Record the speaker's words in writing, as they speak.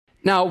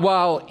Now,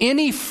 while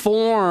any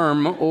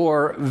form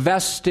or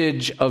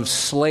vestige of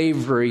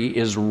slavery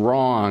is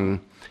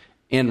wrong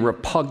and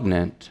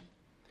repugnant,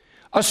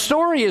 a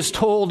story is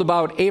told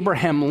about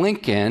Abraham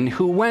Lincoln,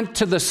 who went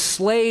to the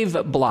slave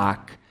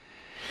block.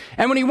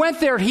 And when he went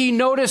there, he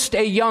noticed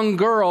a young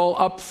girl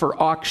up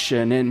for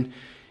auction, and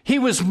he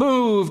was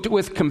moved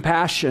with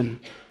compassion.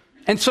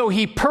 And so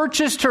he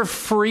purchased her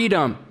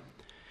freedom.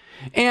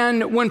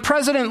 And when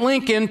President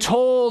Lincoln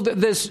told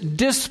this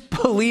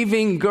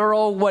disbelieving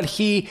girl what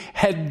he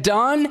had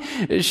done,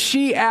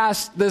 she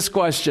asked this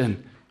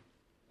question,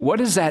 "What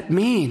does that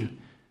mean?"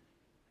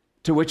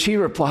 To which he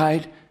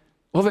replied,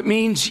 "Well, it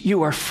means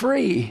you are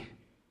free."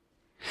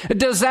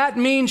 "Does that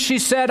mean," she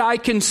said, "I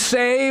can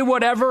say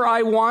whatever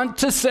I want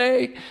to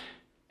say?"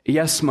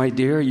 "Yes, my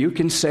dear, you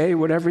can say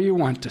whatever you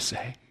want to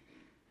say."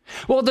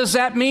 "Well, does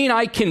that mean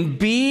I can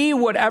be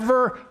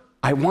whatever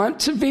I want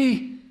to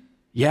be?"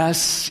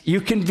 "Yes, you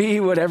can be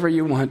whatever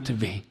you want to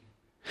be."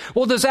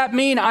 "Well, does that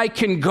mean I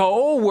can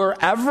go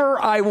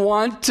wherever I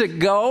want to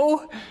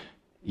go?"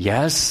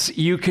 "Yes,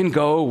 you can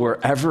go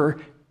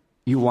wherever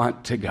you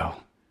want to go."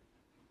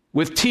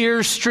 With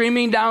tears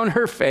streaming down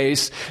her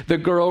face, the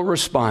girl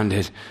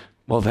responded,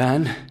 "Well,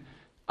 then,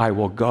 I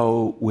will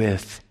go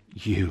with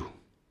you."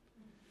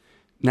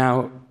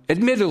 Now,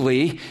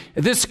 admittedly,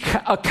 this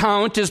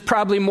account is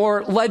probably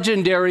more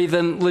legendary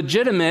than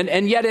legitimate,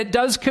 and yet it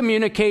does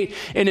communicate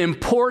an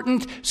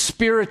important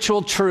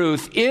spiritual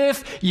truth.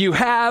 If you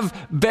have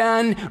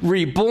been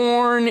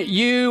reborn,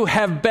 you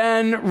have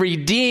been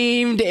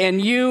redeemed, and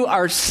you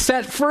are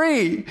set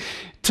free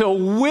to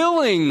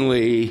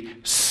willingly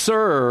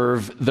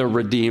serve the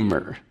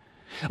Redeemer.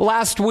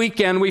 Last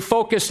weekend, we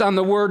focused on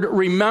the word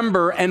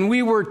remember, and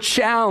we were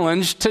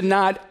challenged to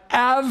not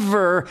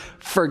ever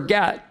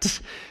forget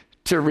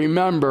to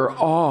remember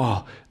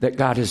all that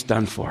God has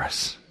done for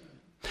us.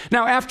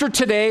 Now, after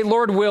today,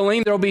 Lord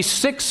willing, there will be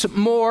 6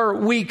 more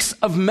weeks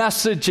of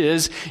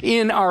messages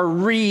in our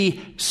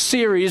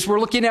re-series. We're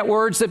looking at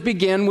words that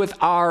begin with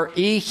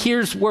R-E.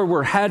 Here's where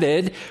we're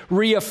headed: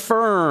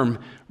 reaffirm,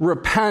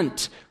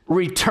 repent,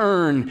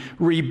 return,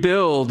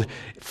 rebuild,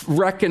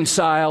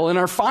 reconcile. And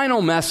our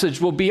final message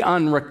will be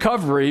on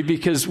recovery,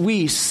 because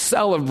we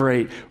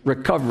celebrate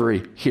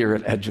recovery here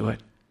at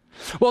Edgewood.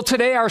 Well,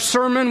 today our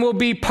sermon will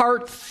be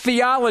part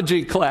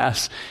theology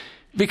class,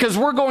 because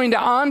we're going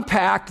to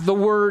unpack the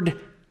word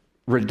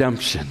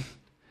redemption.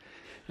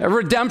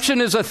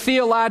 Redemption is a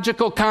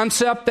theological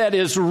concept that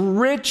is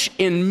rich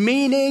in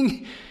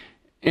meaning,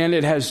 and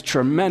it has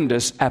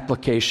tremendous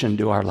application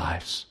to our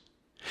lives.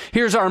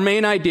 Here's our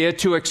main idea: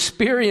 to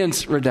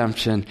experience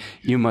redemption,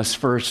 you must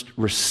first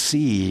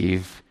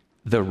receive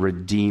the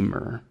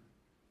Redeemer.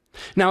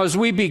 Now, as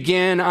we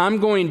begin, I'm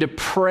going to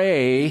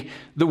pray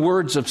the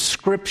words of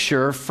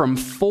Scripture from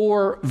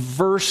 4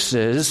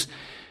 verses.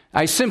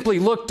 I simply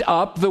looked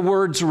up the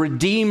words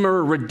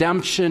Redeemer,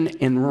 redemption,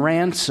 and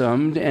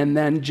ransomed, and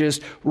then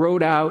just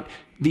wrote out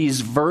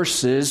these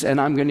verses,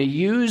 and I'm going to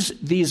use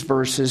these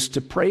verses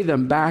to pray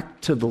them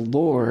back to the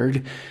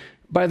Lord.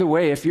 By the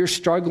way, if you're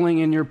struggling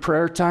in your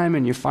prayer time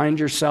and you find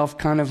yourself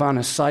kind of on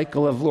a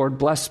cycle of, Lord,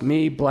 bless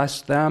me,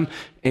 bless them,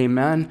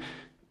 amen,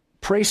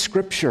 pray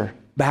Scripture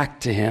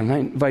back to Him. I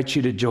invite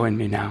you to join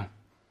me now.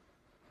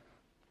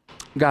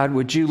 God,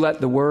 would you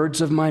let the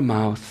words of my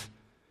mouth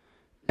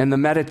and the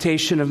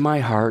meditation of my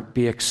heart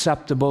be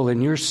acceptable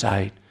in your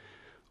sight,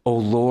 O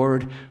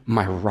Lord,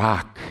 my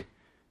rock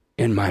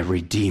and my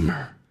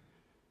Redeemer.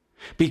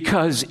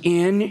 Because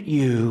in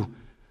you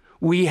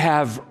we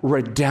have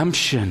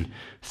redemption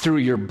through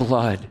your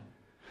blood,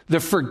 the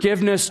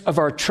forgiveness of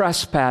our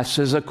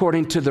trespasses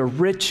according to the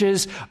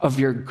riches of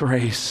your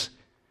grace.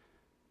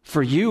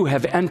 For you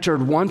have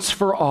entered once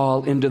for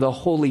all into the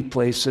holy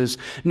places,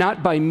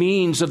 not by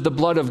means of the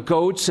blood of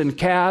goats and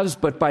calves,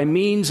 but by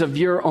means of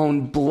your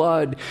own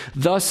blood,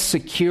 thus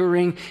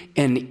securing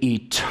an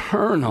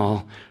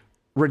eternal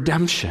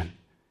redemption.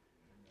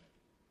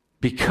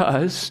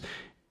 Because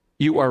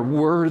you are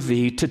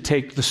worthy to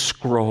take the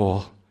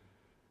scroll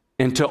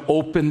and to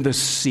open the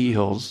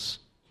seals.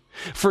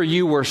 For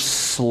you were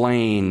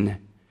slain,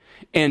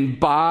 and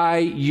by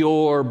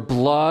your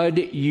blood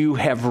you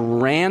have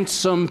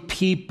ransomed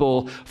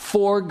people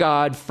for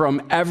God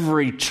from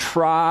every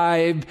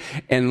tribe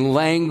and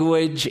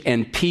language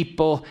and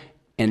people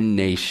and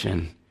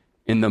nation.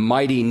 In the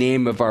mighty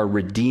name of our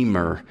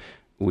Redeemer,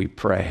 we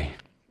pray.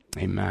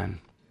 Amen.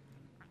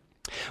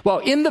 Well,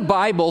 in the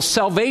Bible,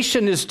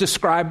 salvation is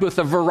described with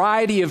a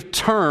variety of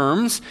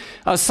terms,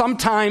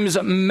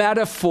 sometimes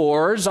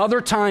metaphors,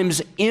 other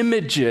times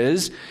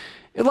images,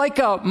 like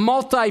a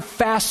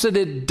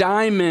multifaceted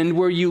diamond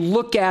where you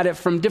look at it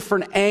from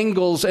different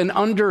angles and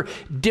under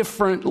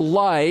different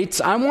lights.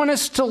 I want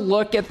us to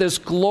look at this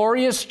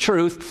glorious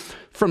truth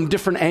from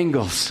different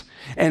angles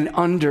and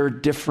under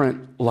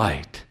different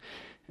light.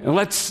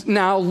 Let's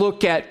now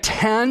look at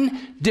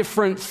 10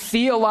 different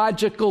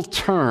theological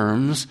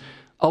terms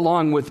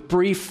along with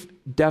brief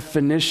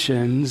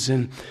definitions,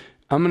 and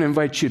I'm going to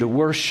invite you to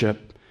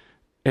worship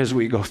as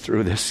we go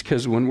through this,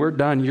 because when we're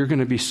done, you're going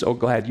to be so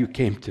glad you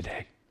came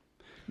today.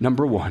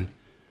 Number 1,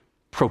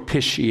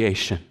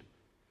 propitiation.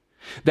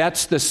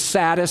 That's the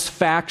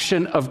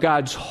satisfaction of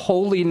God's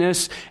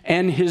holiness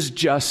and his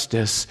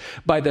justice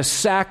by the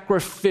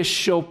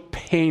sacrificial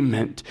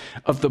payment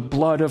of the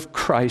blood of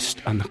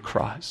Christ on the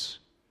cross.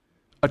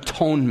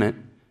 Atonement.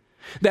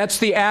 That's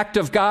the act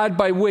of God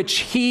by which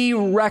he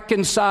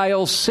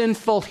reconciles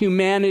sinful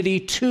humanity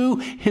to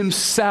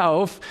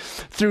himself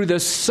through the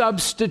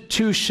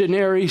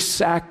substitutionary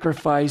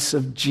sacrifice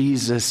of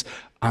Jesus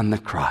on the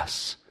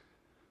cross.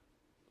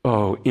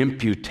 Oh,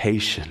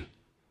 imputation.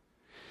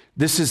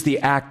 This is the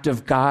act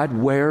of God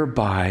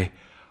whereby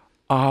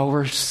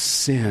our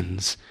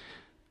sins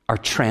are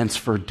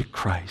transferred to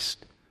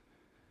Christ.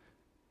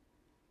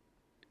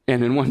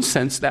 And in one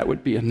sense, that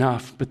would be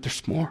enough, but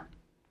there's more.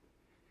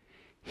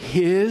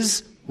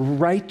 His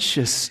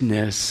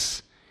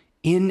righteousness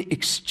in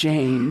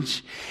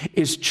exchange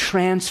is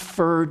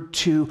transferred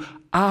to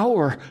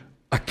our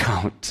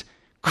account,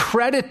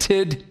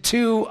 credited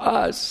to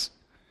us.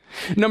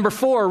 Number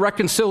 4,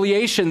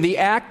 reconciliation, the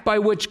act by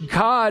which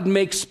God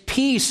makes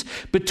peace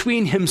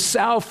between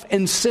himself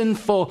and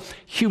sinful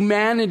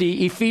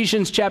humanity.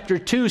 Ephesians chapter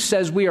 2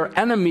 says we are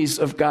enemies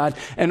of God,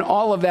 and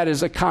all of that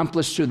is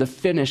accomplished through the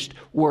finished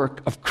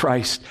work of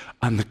Christ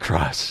on the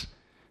cross.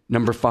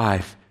 Number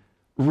 5,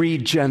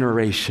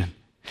 regeneration.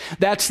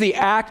 That's the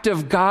act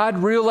of God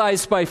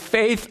realized by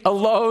faith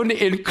alone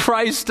in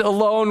Christ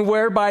alone,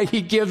 whereby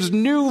he gives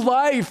new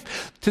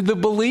life to the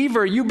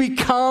believer. You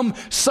become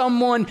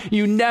someone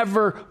you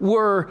never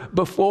were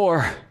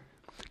before.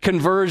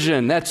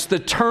 Conversion, that's the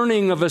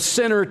turning of a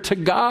sinner to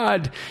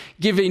God,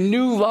 giving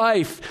new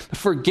life,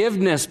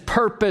 forgiveness,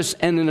 purpose,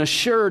 and an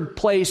assured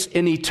place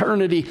in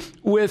eternity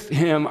with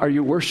him. Are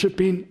you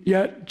worshiping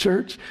yet,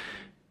 church?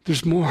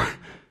 There's more.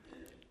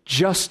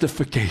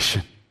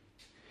 Justification.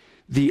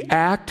 The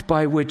act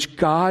by which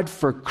God,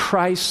 for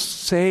Christ's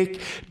sake,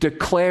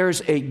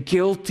 declares a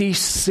guilty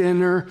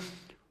sinner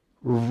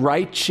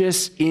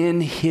righteous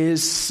in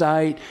his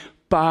sight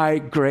by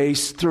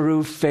grace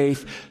through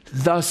faith,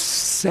 thus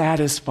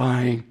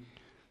satisfying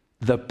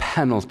the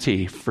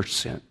penalty for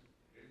sin.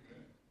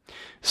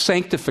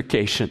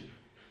 Sanctification.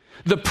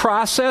 The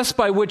process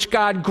by which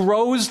God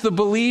grows the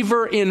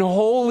believer in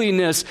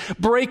holiness,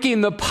 breaking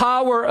the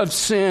power of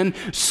sin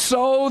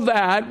so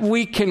that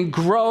we can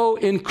grow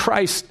in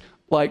Christ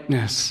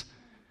likeness.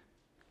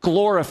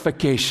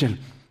 Glorification.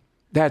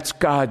 That's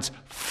God's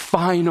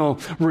final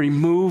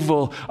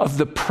removal of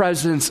the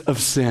presence of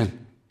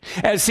sin,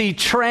 as he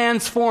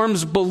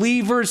transforms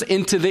believers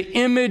into the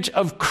image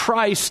of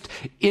Christ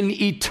in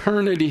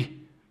eternity.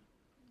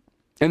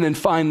 And then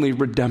finally,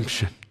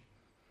 redemption.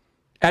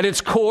 At its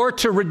core,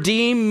 to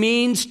redeem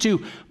means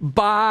to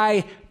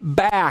buy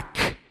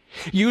back,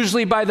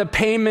 usually by the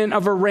payment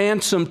of a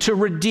ransom. To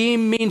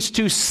redeem means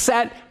to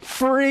set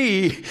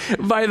free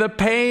by the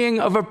paying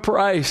of a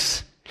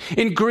price.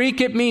 In Greek,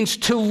 it means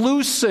to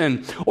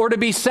loosen or to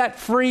be set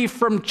free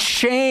from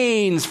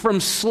chains, from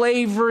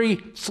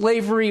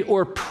slavery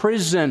or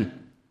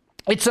prison.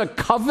 It's a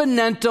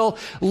covenantal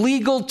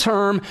legal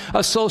term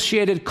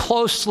associated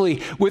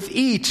closely with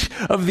each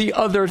of the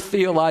other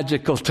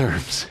theological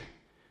terms.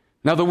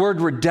 Now, the word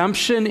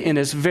redemption in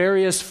its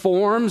various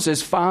forms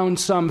is found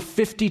some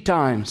 50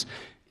 times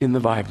in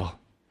the Bible.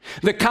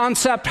 The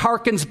concept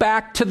harkens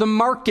back to the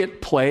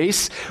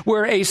marketplace,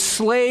 where a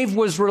slave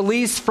was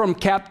released from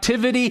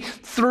captivity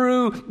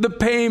through the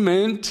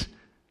payment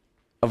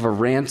of a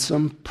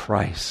ransom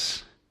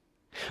price.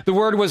 The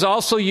word was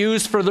also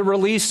used for the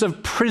release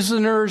of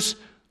prisoners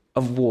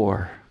of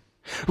war.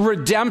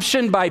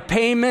 Redemption by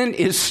payment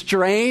is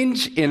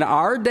strange in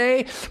our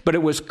day, but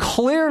it was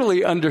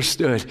clearly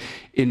understood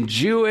in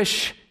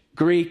Jewish,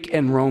 Greek,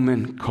 and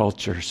Roman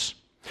cultures.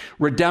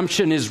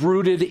 Redemption is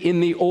rooted in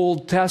the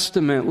Old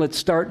Testament. Let's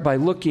start by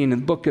looking in the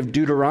book of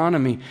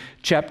Deuteronomy,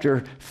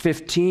 chapter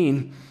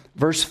 15,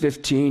 verse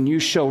 15. You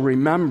shall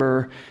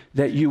remember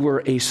that you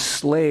were a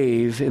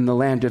slave in the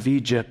land of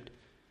Egypt,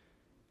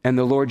 and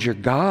the Lord your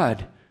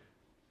God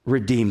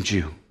redeemed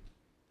you.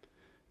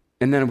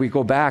 And then we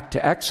go back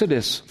to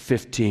Exodus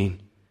 15,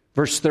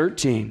 verse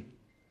 13.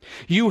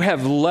 You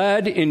have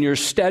led in your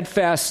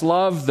steadfast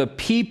love the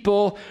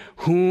people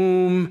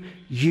whom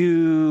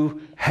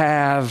you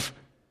have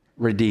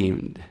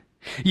redeemed.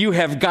 You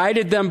have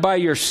guided them by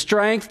your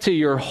strength to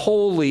your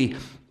holy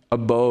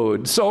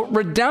abode. So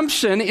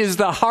redemption is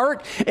the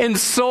heart and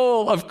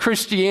soul of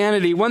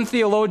Christianity. One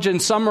theologian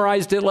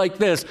summarized it like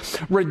this: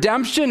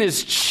 redemption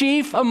is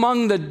chief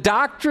among the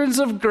doctrines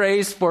of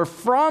grace, for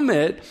from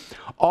it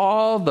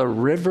all the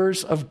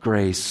rivers of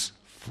grace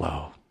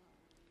flow.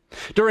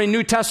 During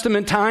New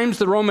Testament times,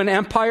 the Roman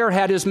Empire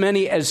had as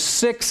many as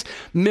 6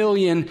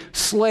 million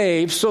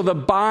slaves, so the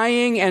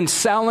buying and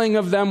selling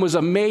of them was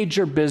a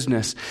major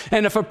business.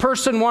 And if a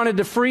person wanted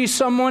to free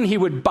someone, he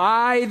would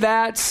buy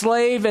that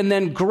slave and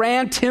then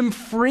grant him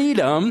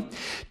freedom,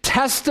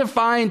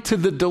 testifying to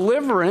the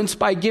deliverance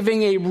by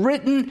giving a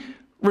written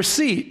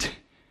receipt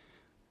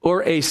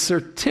or a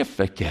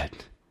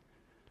certificate.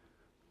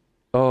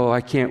 Oh,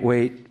 I can't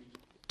wait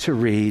to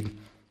read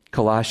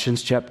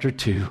Colossians chapter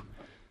 2.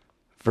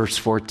 Verse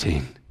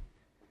 14,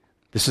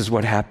 This is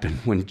what happened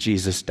when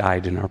Jesus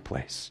died in our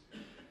place.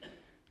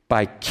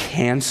 By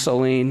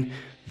canceling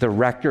the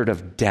record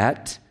of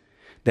debt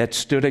that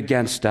stood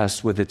against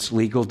us with its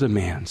legal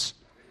demands,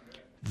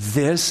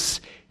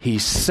 this he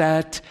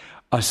set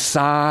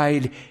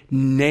aside,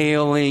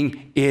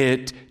 nailing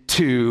it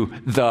to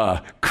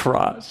the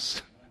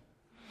cross.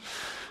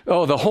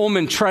 Oh, the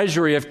Holman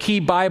Treasury of Key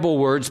Bible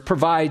Words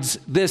provides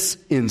this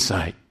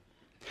insight.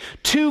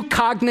 Two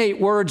cognate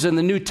words in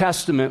the New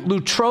Testament,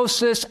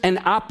 lutrosis and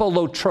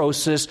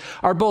apolutrosis,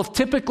 are both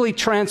typically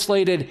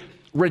translated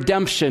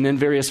redemption in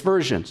various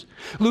versions.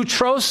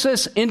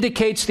 Lutrosis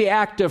indicates the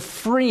act of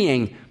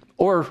freeing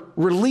or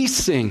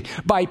releasing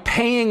by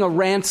paying a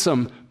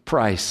ransom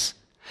price.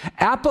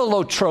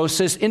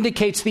 Apolutrosis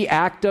indicates the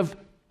act of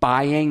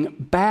buying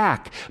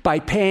back by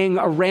paying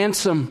a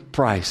ransom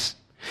price.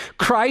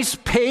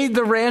 Christ paid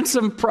the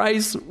ransom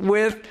price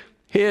with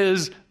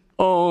his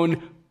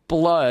own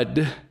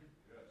blood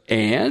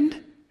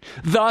and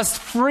thus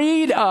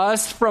freed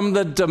us from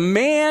the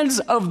demands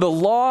of the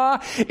law,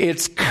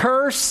 its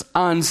curse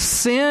on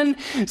sin,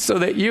 so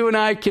that you and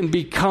I can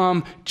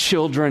become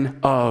children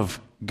of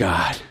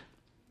God.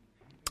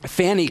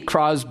 Fanny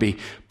Crosby,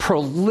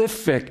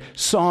 prolific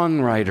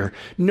songwriter,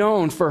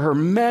 known for her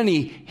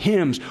many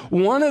hymns.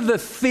 One of the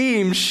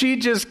themes she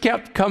just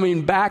kept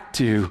coming back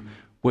to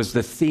was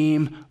the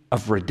theme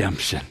of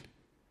redemption.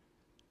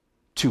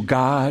 To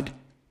God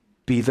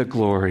be the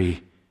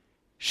glory.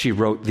 She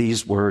wrote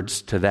these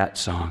words to that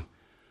song.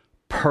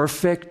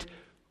 Perfect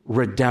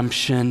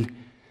redemption,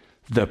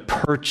 the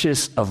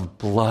purchase of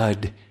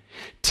blood.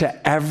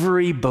 To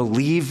every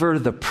believer,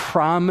 the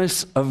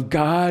promise of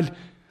God.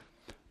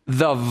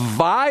 The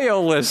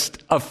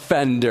vilest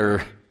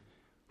offender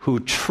who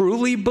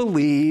truly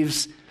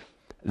believes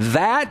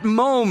that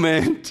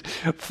moment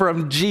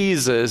from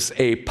Jesus,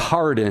 a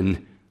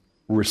pardon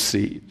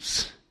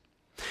receives.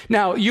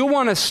 Now, you'll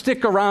want to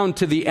stick around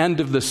to the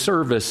end of the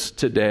service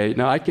today.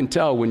 Now, I can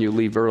tell when you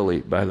leave early,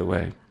 by the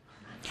way.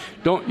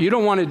 You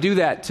don't want to do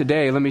that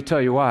today. Let me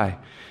tell you why.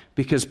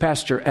 Because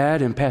Pastor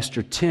Ed and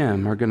Pastor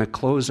Tim are going to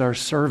close our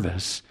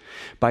service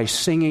by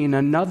singing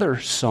another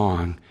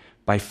song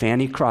by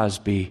Fanny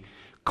Crosby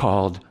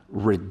called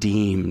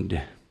Redeemed.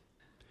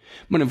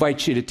 I'm going to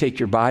invite you to take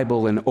your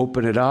Bible and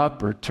open it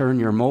up or turn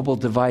your mobile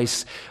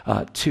device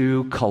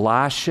to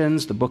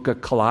Colossians, the book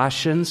of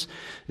Colossians.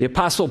 The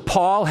Apostle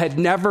Paul had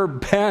never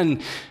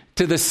been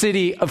to the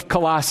city of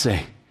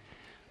Colossae,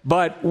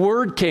 but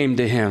word came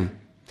to him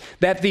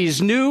that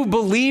these new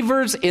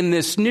believers in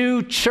this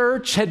new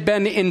church had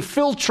been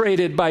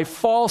infiltrated by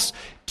false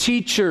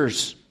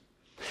teachers.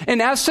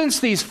 In essence,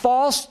 these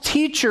false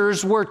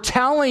teachers were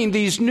telling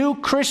these new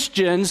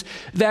Christians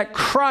that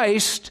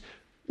Christ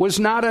was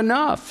not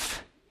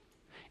enough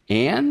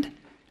and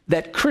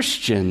that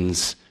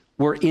Christians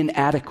were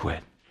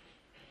inadequate.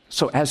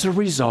 So as a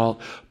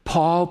result,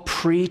 Paul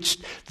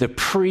preached the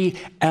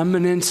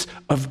preeminence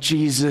of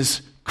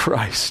Jesus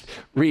Christ.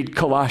 Read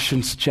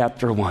Colossians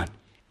chapter 1.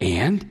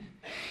 And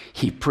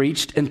he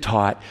preached and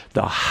taught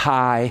the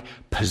high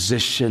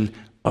position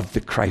of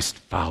the Christ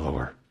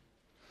follower.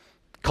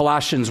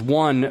 Colossians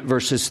 1,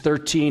 verses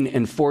 13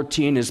 and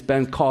 14 has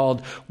been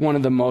called one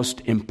of the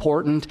most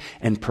important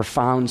and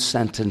profound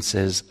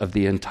sentences of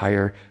the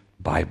entire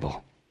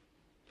Bible.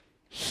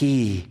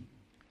 He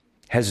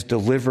has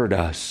delivered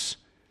us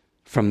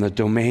from the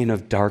domain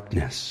of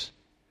darkness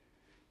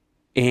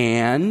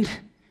and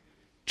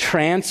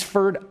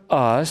transferred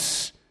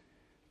us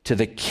to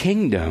the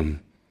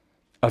kingdom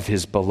of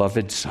his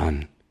beloved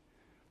Son,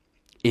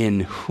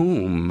 in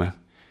whom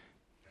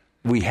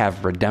we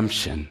have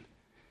redemption,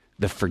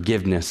 the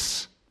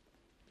forgiveness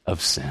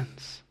of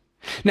sins.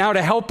 Now,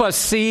 to help us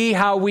see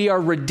how we are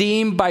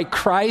redeemed by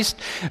Christ,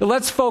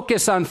 let's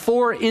focus on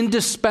 4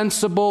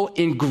 indispensable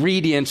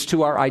ingredients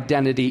to our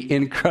identity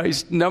in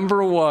Christ.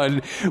 Number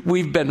 1,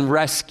 we've been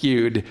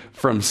rescued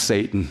from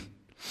Satan.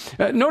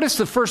 Notice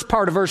the first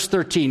part of verse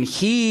 13.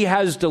 He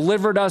has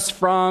delivered us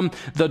from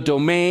the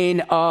domain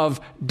of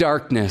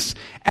darkness.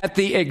 At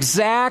the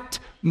exact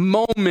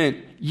moment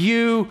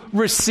you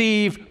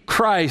receive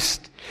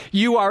Christ,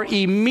 you are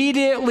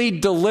immediately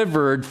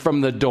delivered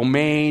from the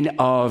domain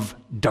of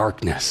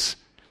darkness.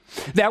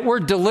 That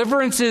word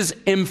deliverance is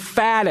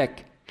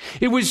emphatic.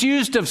 It was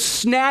used of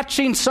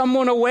snatching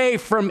someone away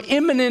from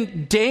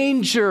imminent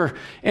danger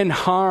and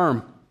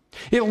harm.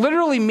 It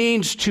literally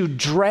means to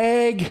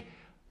drag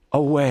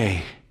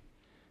away,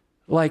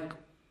 like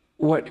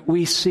what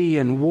we see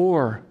in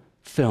war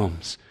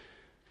films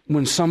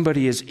when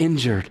somebody is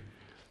injured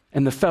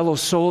and the fellow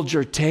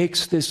soldier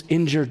takes this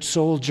injured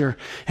soldier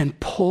and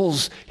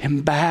pulls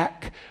him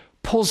back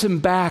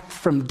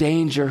from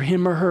danger,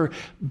 him or her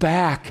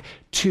back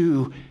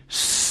to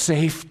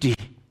safety.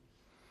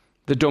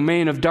 The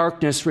domain of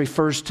darkness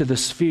refers to the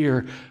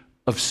sphere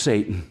of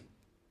Satan.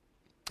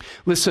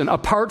 Listen,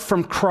 apart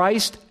from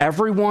Christ,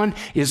 everyone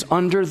is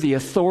under the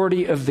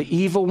authority of the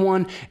evil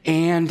one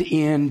and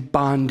in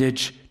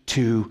bondage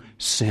to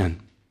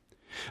sin.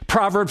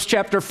 Proverbs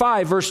chapter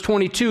 5, verse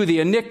 22, the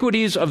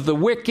iniquities of the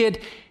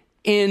wicked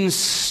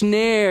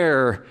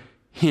ensnare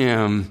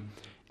him,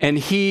 and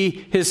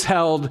he is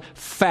held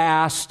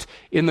fast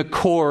in the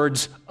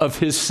cords of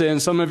his sin.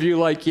 Some of you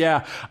are like,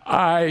 yeah,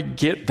 I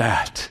get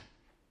that.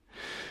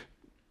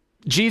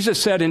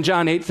 Jesus said in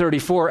John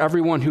 8:34,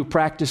 everyone who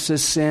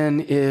practices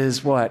sin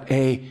is what?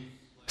 A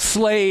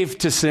slave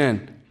to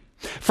sin.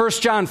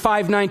 1 John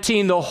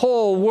 5:19, the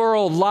whole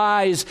world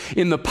lies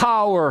in the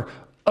power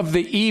of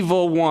the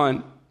evil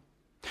one.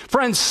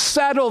 Friends,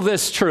 settle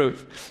this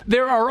truth.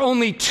 There are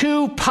only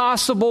two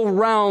possible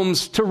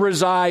realms to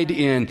reside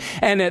in.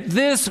 And at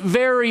this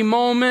very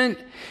moment,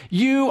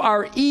 you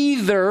are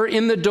either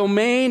in the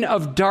domain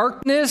of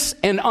darkness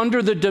and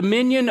under the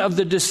dominion of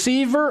the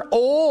deceiver,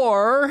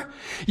 or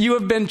you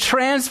have been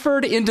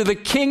transferred into the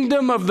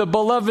kingdom of the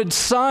beloved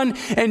Son,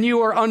 and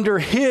you are under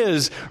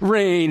his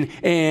reign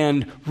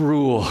and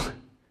rule.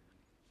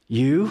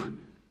 You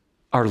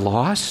are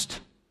lost,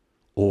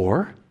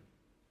 or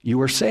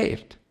you are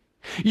saved.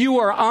 You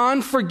are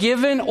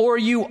unforgiven, or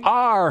you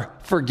are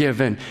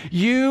forgiven.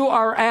 You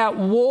are at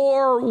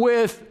war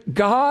with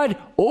God,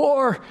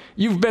 or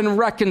you've been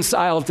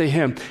reconciled to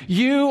him.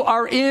 You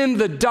are in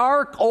the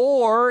dark,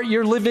 or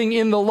you're living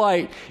in the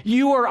light.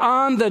 You are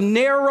on the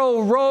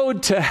narrow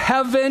road to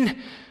heaven,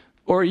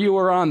 or you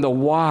are on the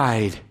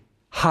wide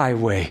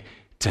highway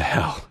to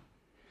hell.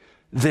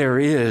 There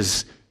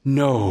is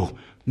no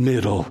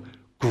middle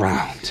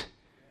ground.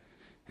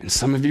 And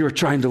some of you are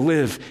trying to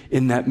live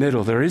in that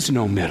middle. There is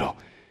no middle.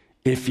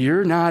 If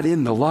you're not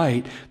in the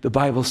light, the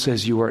Bible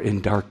says you are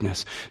in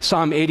darkness.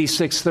 Psalm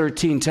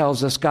 86:13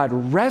 tells us God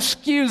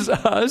rescues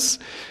us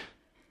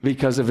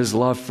because of his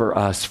love for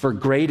us. For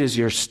great is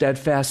your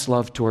steadfast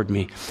love toward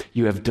me.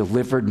 You have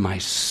delivered my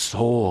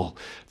soul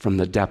from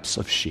the depths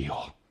of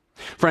Sheol.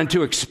 Friend,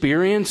 to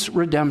experience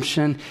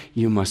redemption,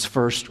 you must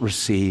first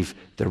receive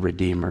the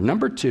Redeemer.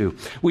 Number two,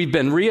 we've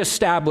been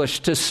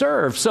reestablished to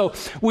serve. So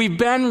we've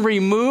been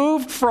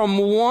removed from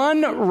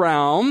one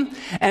realm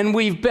and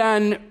we've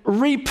been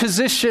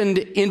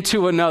repositioned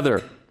into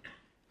another.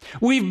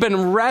 We've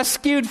been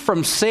rescued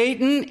from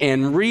Satan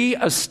and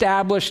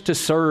reestablished to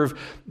serve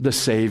the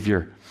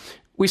Savior.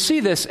 We see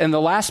this in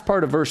the last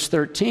part of verse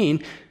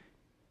 13.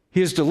 He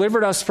has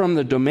delivered us from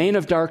the domain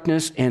of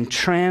darkness and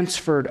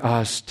transferred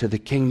us to the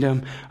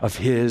kingdom of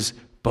his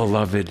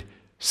beloved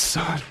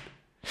Son.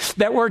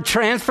 That word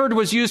transferred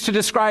was used to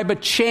describe a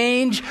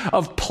change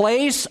of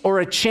place or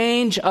a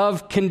change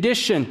of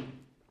condition.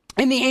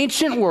 In the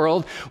ancient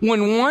world,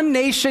 when one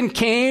nation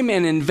came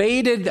and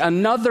invaded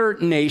another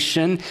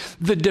nation,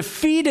 the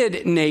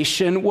defeated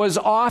nation was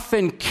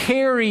often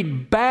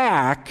carried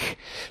back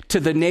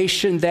to the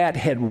nation that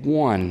had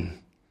won.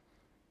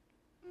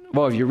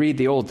 Well, if you read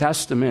the Old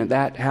Testament,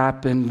 that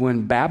happened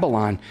when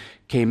Babylon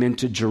came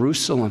into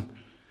Jerusalem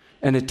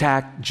and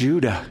attacked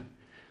Judah,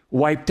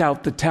 wiped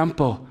out the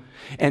temple,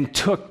 and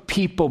took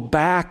people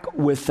back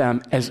with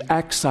them as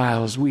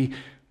exiles. We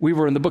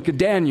were in the book of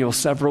Daniel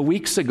several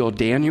weeks ago.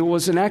 Daniel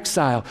was in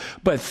exile,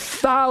 but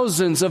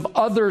thousands of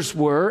others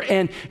were,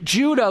 and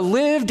Judah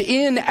lived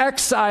in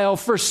exile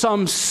for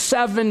some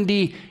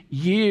 70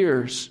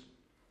 years.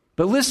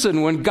 But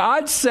listen, when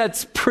God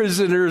sets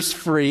prisoners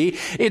free,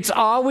 it's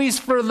always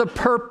for the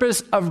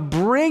purpose of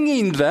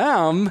bringing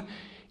them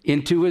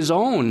into his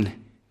own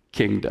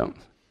kingdom.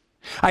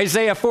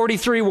 Isaiah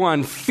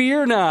 43:1,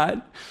 fear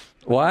not.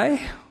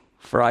 Why?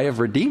 For I have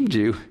redeemed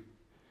you.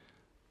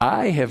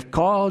 I have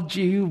called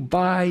you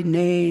by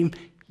name.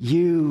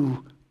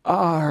 You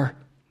are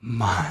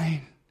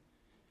mine.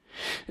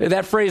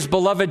 That phrase,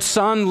 beloved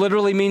Son,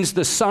 literally means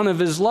the Son of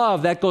his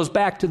love. That goes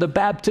back to the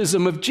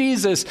baptism of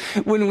Jesus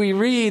when we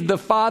read the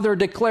Father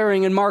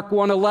declaring in Mark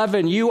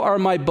 1:11, you are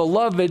my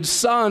beloved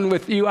Son,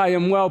 with you I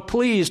am well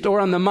pleased. Or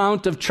on the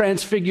Mount of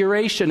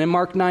Transfiguration in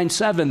Mark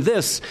 9:7,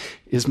 this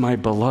is my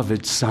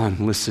beloved Son,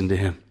 listen to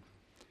him.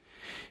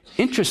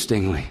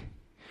 Interestingly,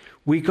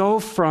 we go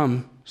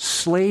from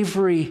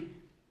slavery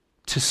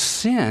to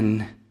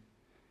sin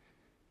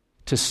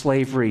to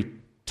slavery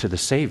to the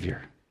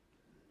Savior.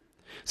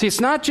 See,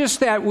 it's not just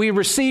that we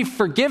receive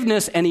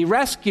forgiveness and he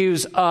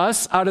rescues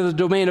us out of the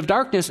domain of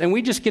darkness and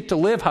we just get to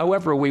live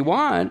however we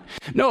want.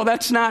 No,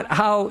 that's not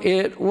how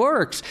it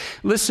works.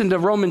 Listen to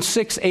Romans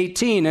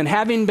 6:18. And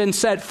having been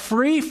set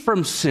free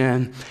from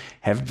sin,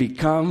 have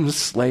become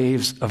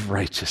slaves of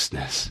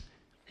righteousness.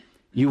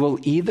 You will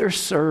either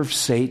serve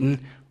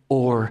Satan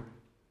or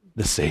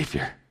the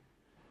Savior.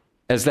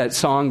 As that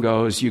song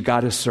goes, you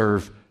got to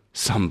serve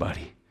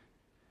somebody.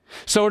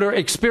 So to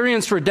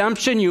experience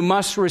redemption, you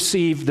must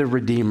receive the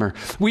Redeemer.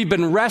 We've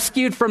been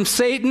rescued from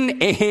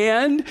Satan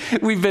and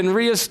we've been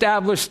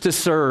reestablished to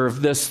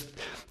serve. This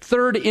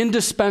third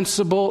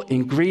indispensable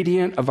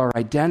ingredient of our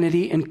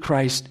identity in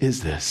Christ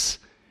is this.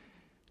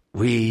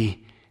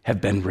 We have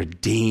been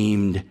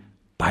redeemed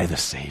by the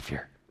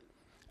Savior.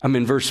 I'm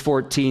in verse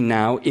 14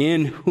 now,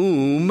 in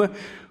whom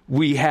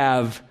we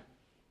have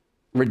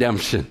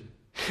redemption.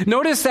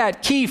 Notice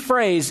that key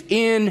phrase,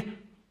 in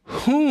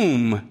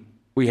whom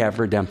we have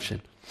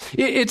redemption.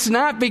 It's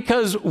not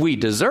because we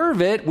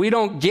deserve it. We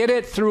don't get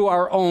it through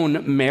our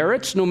own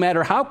merits, no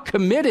matter how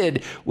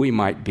committed we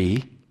might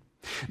be.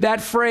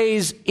 That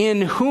phrase,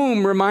 in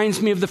whom,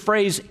 reminds me of the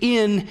phrase,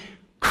 in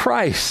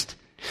Christ.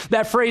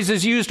 That phrase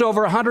is used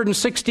over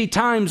 160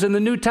 times in the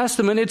New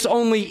Testament. It's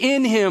only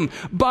in him,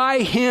 by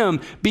him,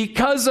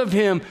 because of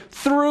him,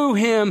 through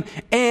him,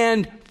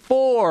 and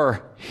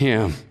for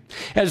him.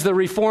 As the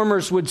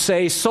Reformers would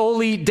say,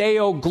 soli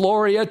Deo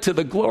Gloria, to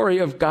the glory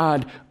of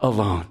God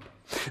alone.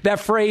 That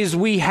phrase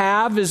we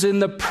have is in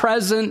the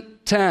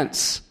present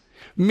tense,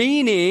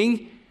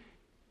 meaning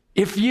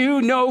if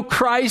you know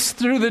Christ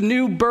through the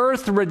new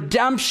birth,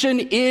 redemption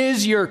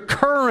is your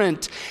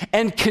current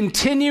and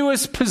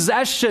continuous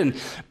possession,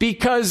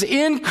 because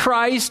in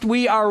Christ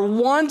we are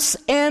once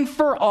and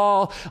for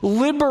all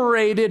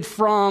liberated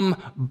from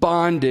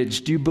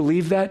bondage. Do you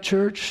believe that,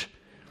 church?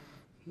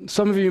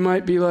 Some of you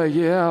might be like,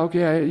 yeah,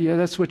 okay, yeah,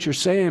 that's what you're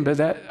saying, but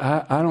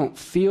I don't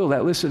feel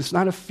that. Listen, it's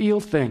not a feel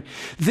thing.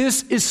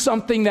 This is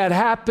something that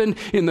happened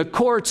in the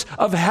courts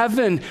of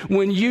heaven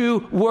when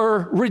you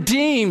were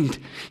redeemed.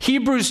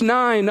 Hebrews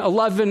 9,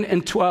 11,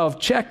 and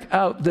 12. Check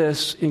out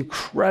this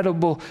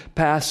incredible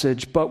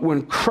passage. But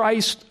when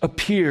Christ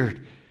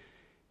appeared,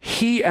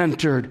 he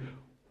entered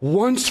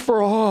once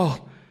for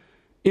all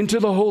into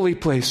the holy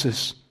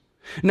places,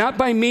 not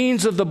by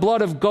means of the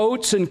blood of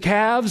goats and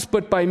calves,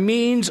 but by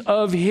means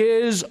of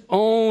his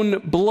own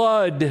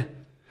blood,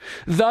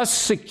 thus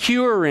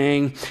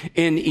securing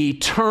an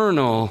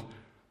eternal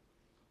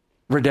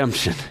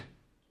redemption.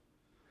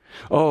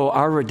 Oh,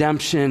 our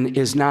redemption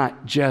is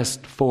not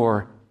just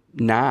for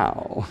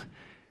now,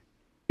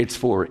 it's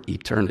for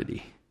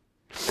eternity.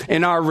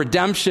 And our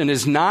redemption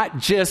is not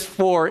just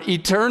for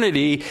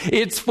eternity,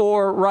 it's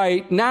for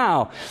right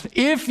now.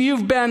 If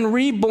you've been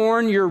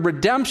reborn, your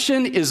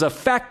redemption is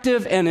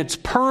effective and it's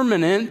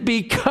permanent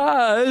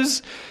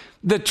because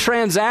the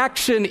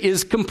transaction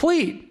is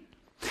complete.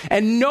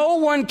 And no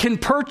one can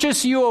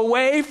purchase you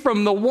away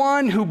from the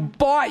one who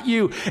bought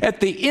you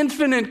at the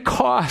infinite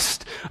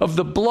cost of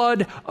the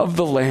blood of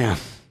the Lamb.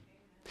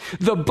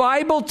 The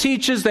Bible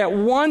teaches that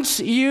once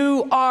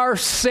you are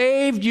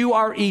saved, you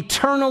are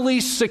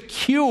eternally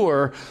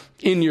secure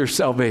in your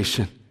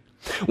salvation.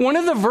 One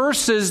of the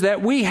verses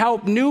that we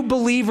help new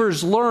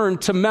believers learn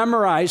to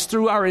memorize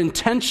through our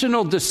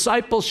intentional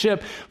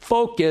discipleship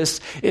focus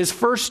is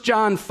 1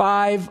 John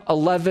 5,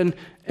 11,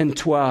 and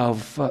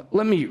 12.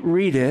 Let me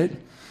read it.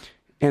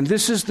 And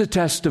this is the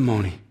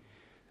testimony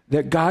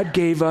that God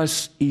gave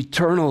us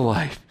eternal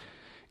life,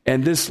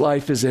 and this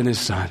life is in his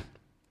Son.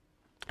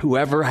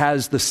 Whoever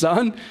has the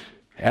Son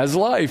has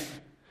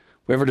life.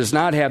 Whoever does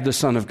not have the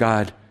Son of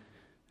God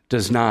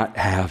does not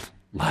have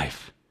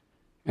life.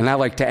 And I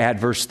like to add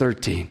verse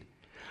 13.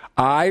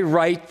 I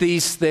write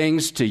these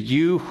things to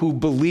you who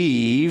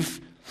believe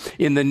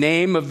in the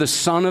name of the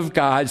Son of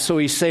God. So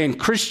he's saying,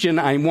 Christian,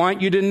 I want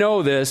you to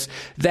know this,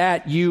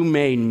 that you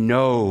may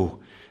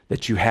know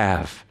that you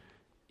have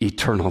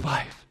eternal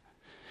life.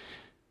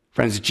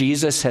 Friends,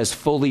 Jesus has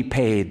fully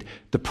paid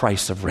the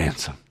price of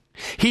ransom.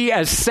 He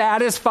has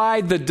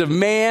satisfied the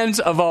demands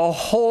of a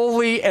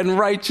holy and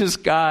righteous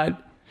God.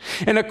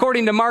 And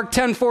according to Mark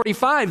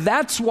 10:45,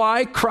 that's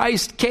why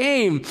Christ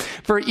came.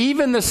 For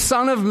even the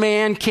Son of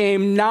Man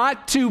came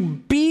not to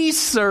be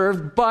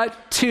served, but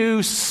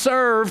to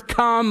serve,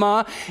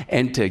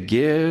 and to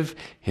give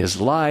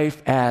his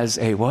life as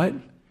a what?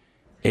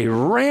 A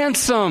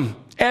ransom,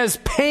 as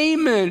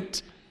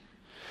payment.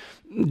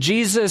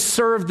 Jesus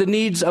served the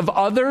needs of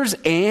others,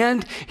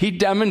 and he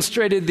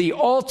demonstrated the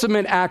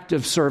ultimate act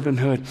of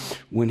servanthood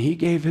when he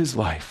gave his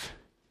life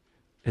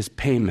as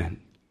payment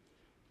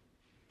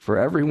for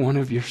every one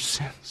of your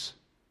sins.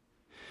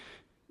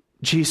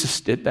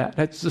 Jesus did that.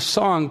 That's the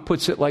song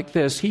puts it like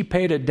this. He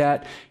paid a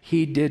debt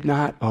he did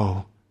not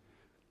owe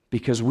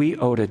because we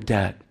owed a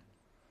debt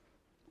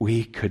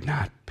we could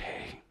not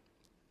pay.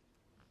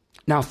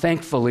 Now,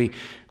 thankfully,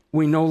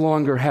 we no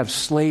longer have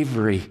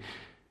slavery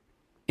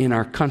in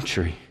our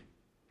country.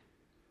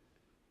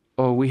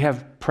 Oh, we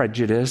have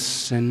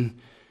prejudice, and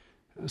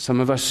some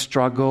of us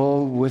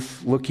struggle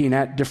with looking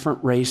at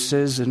different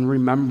races and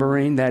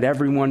remembering that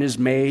everyone is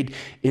made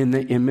in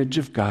the image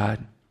of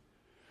God.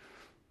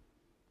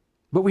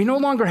 But we no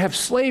longer have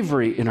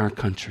slavery in our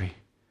country.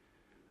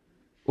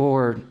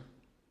 Or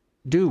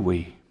do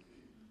we?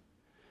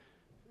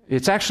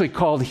 It's actually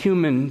called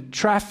human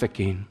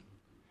trafficking.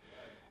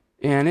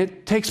 And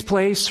it takes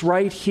place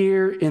right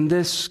here in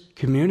this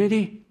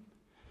community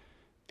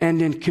and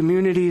in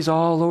communities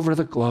all over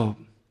the globe.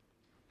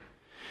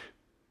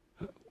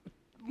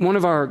 One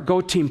of our Go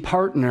Team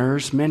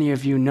partners, many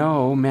of you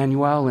know,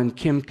 Manuel and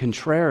Kim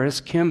Contreras.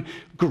 Kim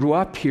grew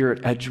up here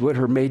at Edgewood.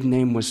 Her maiden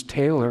name was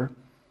Taylor.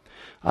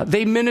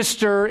 They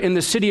minister in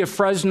the city of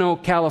Fresno,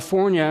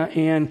 California,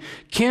 and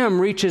Kim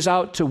reaches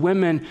out to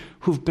women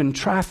who've been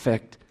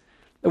trafficked.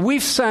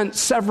 We've sent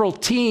several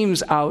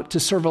teams out to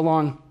serve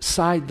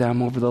alongside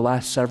them over the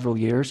last several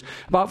years.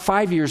 About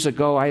 5 years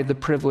ago, I had the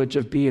privilege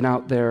of being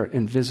out there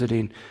and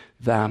visiting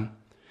them.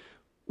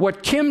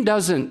 What Kim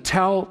doesn't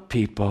tell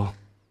people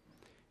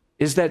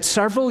is that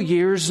several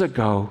years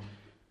ago,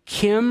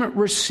 Kim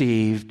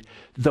received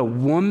the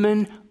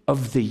Woman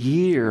of the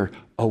Year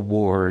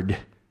award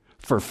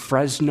for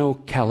Fresno,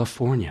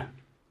 California.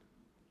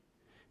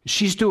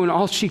 She's doing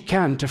all she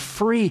can to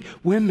free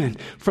women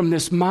from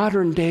this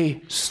modern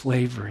day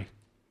slavery.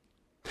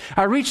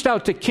 I reached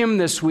out to Kim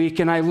this week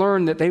and I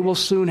learned that they will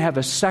soon have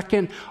a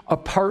second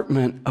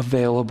apartment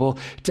available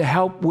to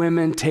help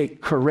women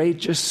take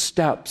courageous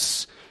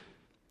steps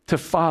to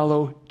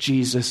follow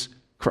Jesus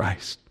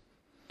Christ.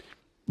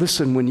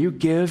 Listen, when you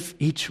give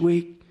each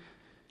week,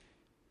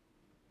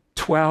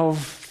 12,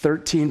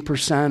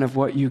 13% of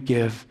what you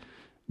give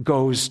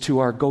goes to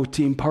our Go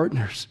Team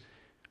partners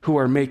who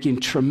are making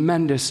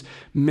tremendous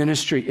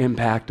ministry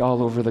impact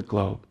all over the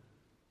globe.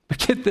 But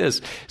get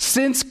this,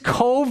 since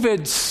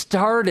COVID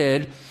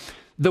started,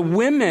 the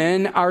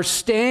women are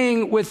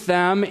staying with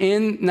them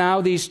in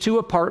now these two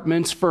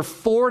apartments for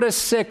 4 to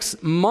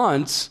 6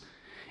 months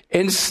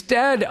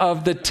instead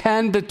of the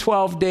 10 to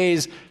 12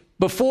 days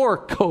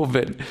before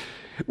COVID,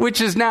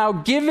 which is now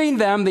giving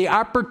them the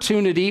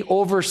opportunity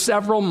over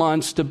several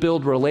months to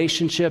build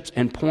relationships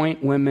and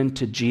point women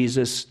to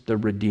Jesus, the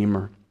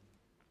Redeemer.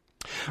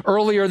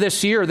 Earlier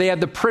this year, they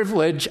had the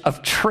privilege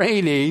of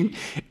training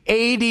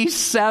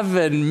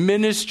 87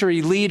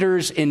 ministry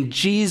leaders in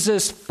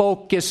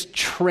Jesus-focused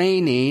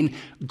training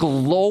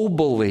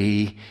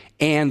globally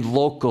and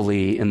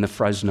locally in the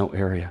Fresno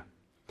area.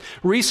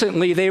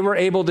 Recently, they were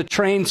able to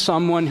train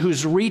someone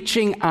who's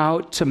reaching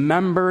out to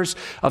members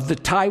of the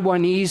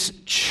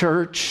Taiwanese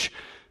church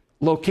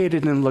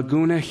located in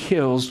Laguna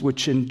Hills,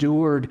 which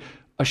endured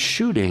a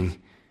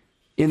shooting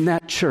in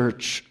that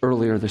church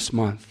earlier this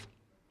month.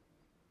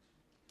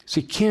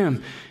 See,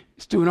 Kim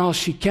is doing all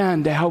she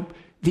can to help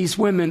these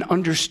women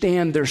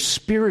understand their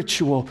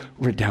spiritual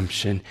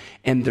redemption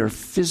and their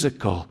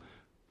physical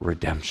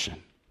redemption.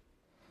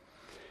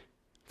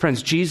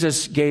 Friends,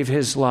 Jesus gave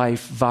his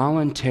life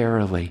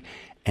voluntarily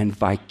and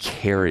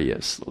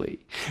vicariously,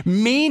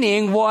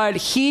 meaning what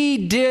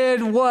he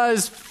did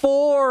was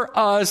for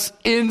us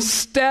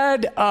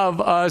instead of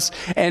us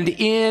and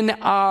in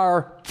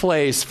our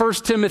place. 1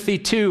 Timothy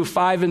 2,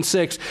 5 and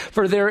 6,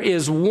 for there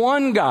is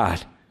one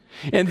God,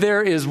 and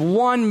there is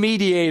one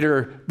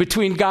mediator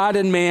between God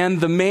and man,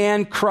 the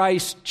man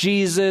Christ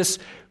Jesus,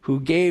 who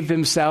gave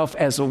himself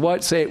as a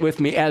what? Say it with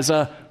me, as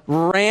a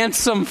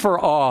ransom for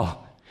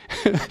all.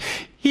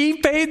 He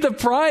paid the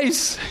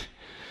price,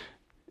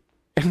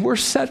 and we're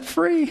set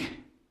free.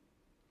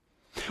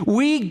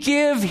 We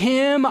give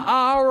him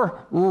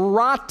our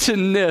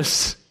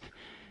rottenness,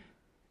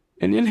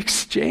 and in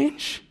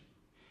exchange,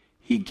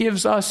 he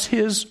gives us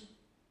his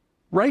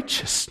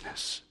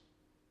righteousness.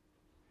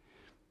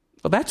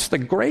 Well, that's the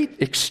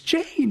great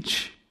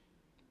exchange.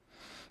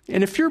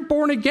 And if you're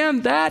born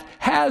again, that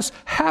has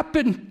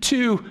happened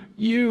to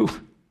you.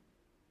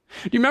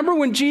 Do you remember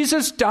when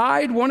Jesus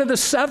died? One of the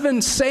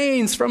 7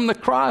 sayings from the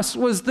cross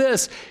was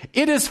this: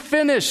 it is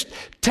finished.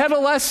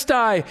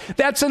 Tetelestai.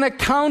 That's an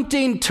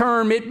accounting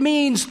term. It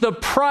means the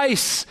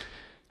price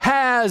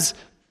has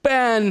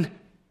been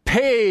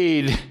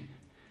paid.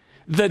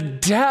 The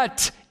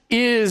debt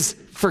is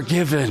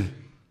forgiven.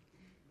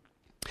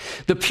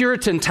 The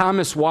Puritan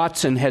Thomas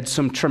Watson had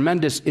some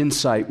tremendous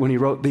insight when he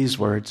wrote these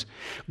words: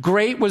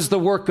 great was the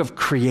work of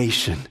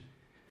creation,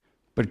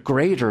 but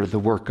greater the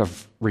work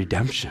of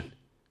redemption.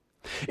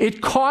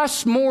 It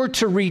costs more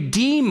to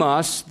redeem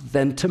us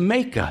than to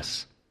make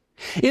us.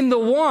 In the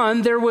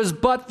one, there was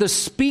but the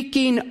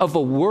speaking of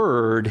a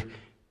word.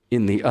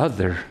 In the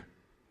other,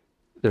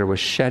 there was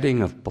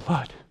shedding of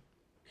blood.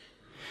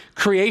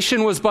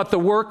 Creation was but the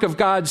work of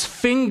God's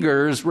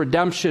fingers.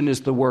 Redemption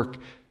is the work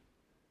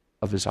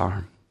of his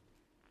arm.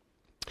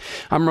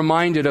 I'm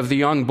reminded of the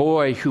young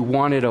boy who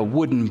wanted a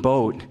wooden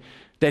boat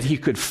that he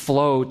could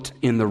float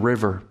in the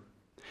river.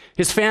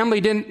 His family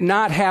did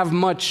not have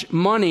much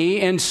money,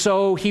 and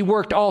so he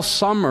worked all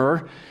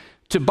summer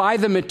to buy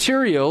the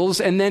materials,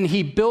 and then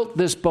he built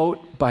this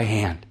boat by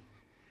hand.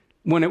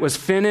 When it was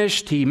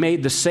finished, he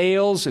made the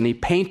sails and he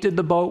painted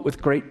the boat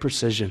with great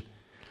precision.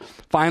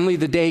 Finally,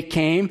 the day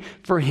came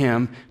for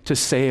him to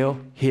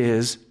sail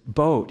his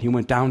boat. He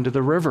went down to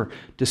the river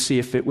to see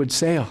if it would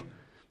sail.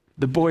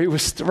 The boy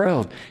was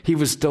thrilled. He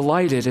was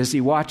delighted as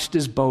he watched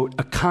his boat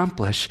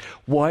accomplish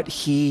what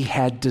he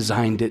had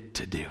designed it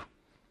to do.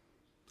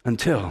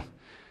 Until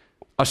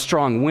a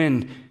strong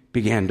wind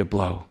began to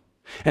blow,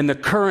 and the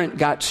current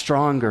got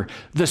stronger.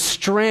 The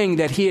string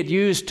that he had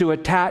used to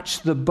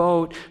attach the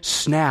boat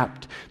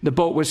snapped. The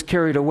boat was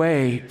carried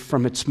away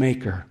from its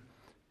maker.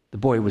 The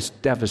boy was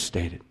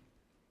devastated.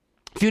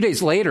 A few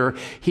days later,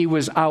 he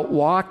was out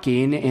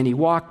walking, and he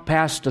walked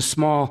past a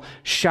small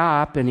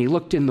shop, and he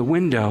looked in the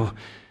window,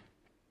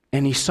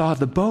 and he saw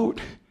the boat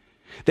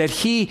that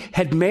he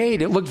had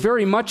made. It looked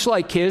very much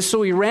like his,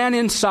 so he ran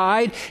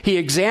inside. He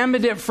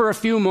examined it for a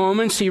few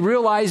moments. He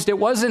realized it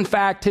was, in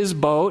fact, his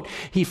boat.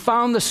 He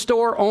found the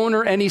store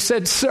owner, and he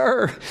said,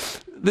 "Sir,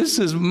 this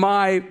is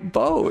my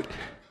boat.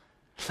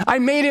 I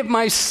made it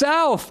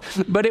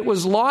myself, but it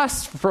was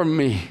lost from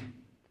me."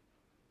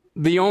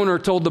 The owner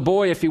told the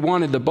boy if he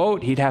wanted the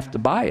boat, he'd have to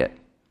buy it.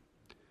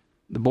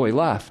 The boy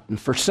left, and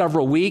for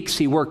several weeks,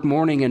 he worked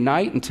morning and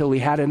night until he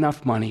had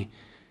enough money.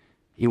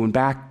 He went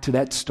back to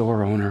that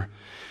store owner,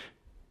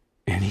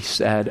 And he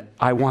said,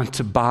 I want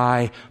to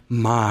buy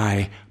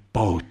my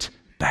boat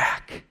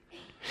back.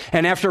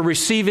 And after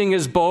receiving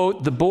his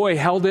boat, the boy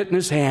held it in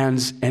his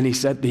hands and he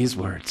said these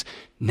words,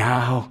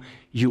 now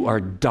you are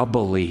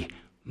doubly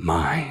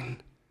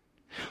mine.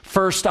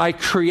 First I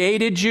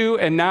created you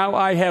and now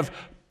I have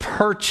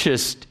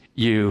purchased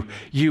you.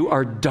 You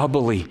are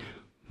doubly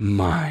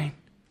mine.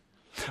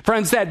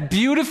 Friends, that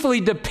beautifully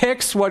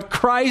depicts what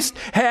Christ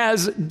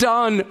has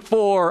done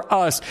for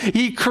us.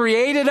 He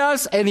created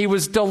us and he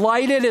was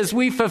delighted as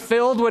we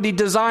fulfilled what he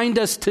designed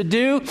us to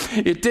do.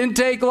 It didn't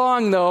take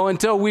long, though,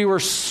 until we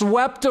were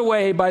swept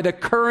away by the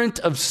current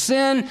of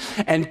sin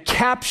and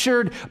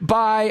captured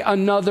by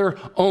another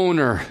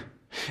owner.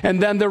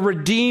 And then the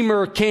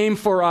Redeemer came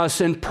for us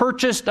and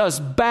purchased us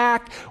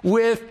back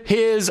with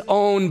his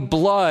own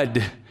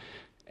blood.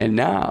 And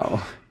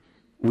now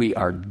we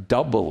are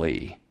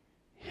doubly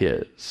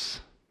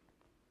his.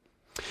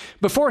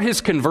 Before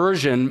his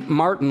conversion,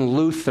 Martin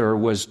Luther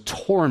was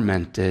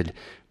tormented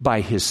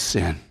by his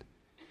sin.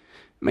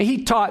 I mean,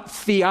 he taught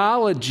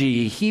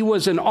theology. He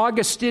was an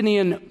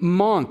Augustinian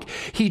monk.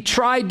 He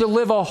tried to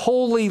live a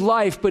holy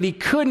life, but he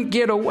couldn't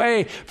get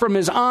away from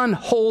his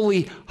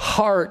unholy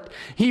heart.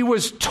 He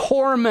was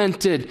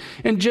tormented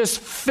and just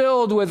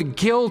filled with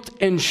guilt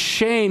and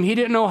shame. He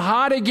didn't know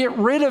how to get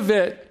rid of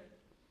it.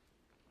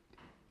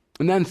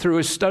 And then through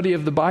his study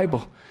of the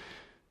Bible,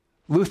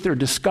 Luther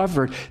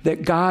discovered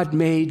that God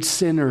made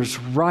sinners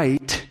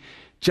right,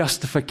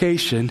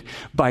 justification,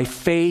 by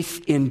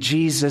faith in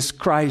Jesus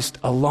Christ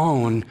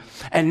alone,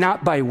 and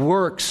not by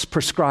works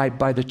prescribed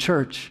by the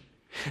church.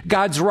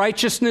 God's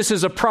righteousness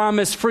is a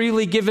promise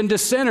freely given to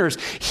sinners.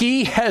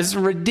 He has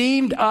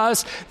redeemed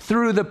us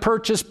through the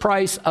purchase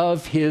price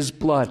of his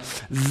blood.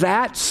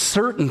 That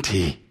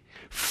certainty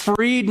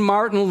freed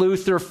Martin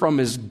Luther from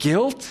his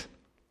guilt,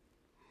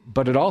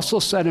 but it also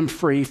set him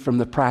free from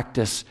the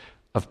practice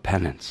of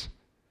penance.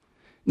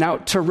 Now,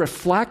 to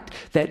reflect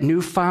that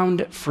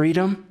newfound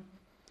freedom,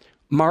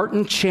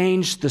 Martin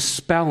changed the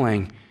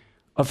spelling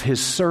of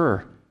his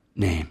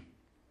surname.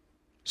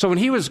 So when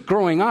he was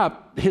growing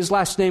up, his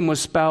last name was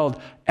spelled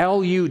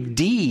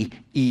Luder,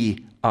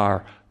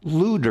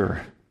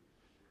 Luder.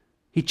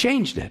 He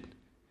changed it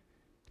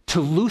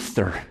to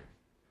Luther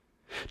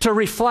to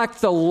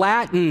reflect the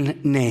Latin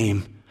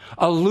name,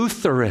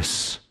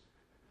 Eleutherus,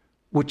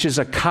 which is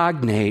a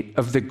cognate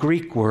of the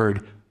Greek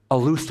word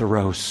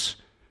eleutheros,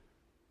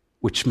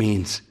 which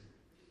means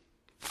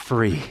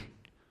free.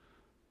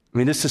 I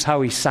mean, this is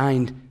how he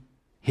signed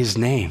his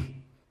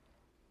name.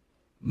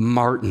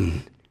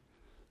 Martin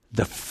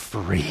the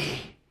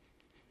Free.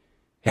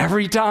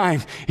 Every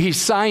time he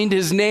signed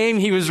his name,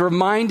 he was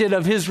reminded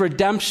of his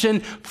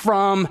redemption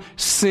from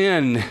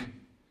sin.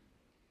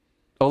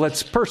 Oh,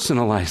 let's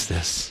personalize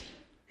this.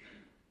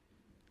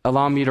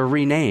 Allow me to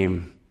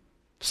rename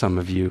some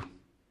of you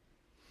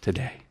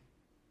today.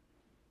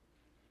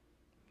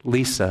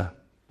 Lisa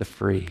the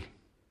Free.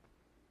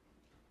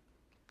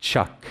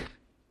 Chuck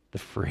the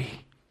Free.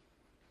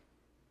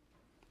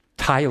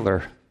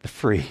 Tyler the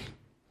Free.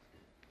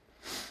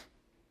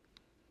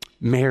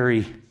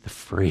 Mary the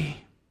Free.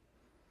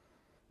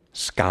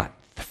 Scott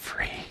the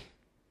Free.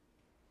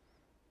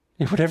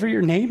 And whatever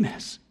your name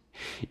is,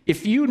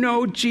 if you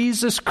know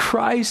Jesus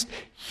Christ,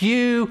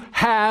 you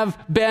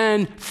have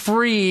been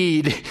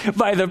freed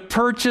by the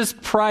purchase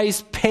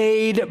price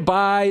paid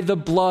by the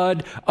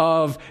blood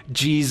of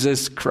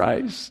Jesus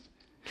Christ.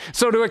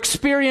 So to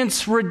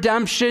experience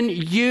redemption,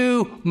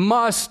 you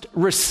must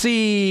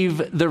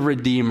receive the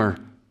Redeemer.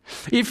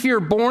 If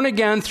you're born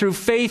again through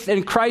faith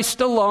in Christ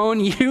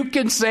alone, you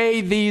can say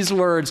these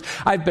words: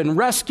 I've been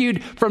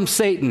rescued from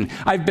Satan.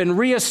 I've been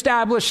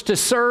reestablished to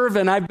serve,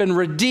 and I've been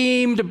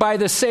redeemed by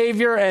the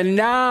Savior, and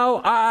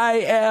now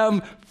I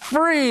am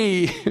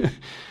free.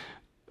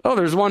 Oh,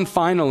 there's one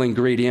final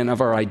ingredient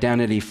of our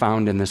identity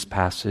found in this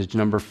passage.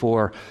 Number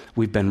 4,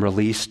 we've been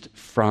released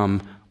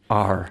from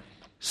our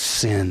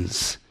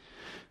sins.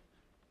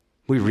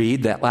 We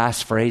read that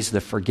last phrase, the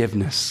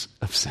forgiveness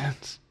of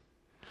sins.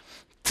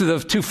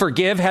 To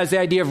forgive has the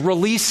idea of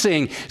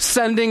releasing,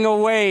 sending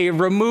away,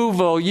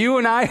 removal. You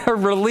and I are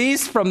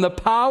released from the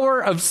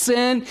power of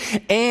sin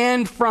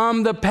and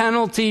from the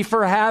penalty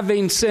for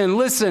having sin.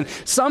 Listen,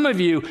 some of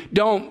you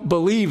don't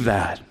believe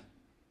that.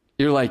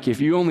 You're like,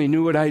 if you only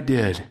knew what I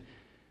did,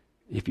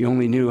 if you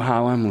only knew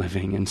how I'm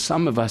living. And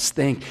some of us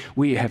think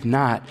we have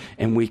not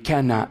and we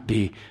cannot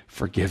be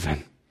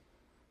forgiven.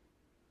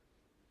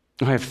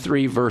 I have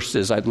 3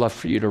 verses. I'd love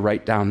for you to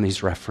write down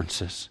these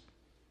references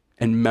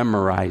and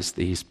memorize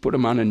these. Put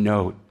them on a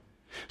note.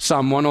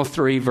 Psalm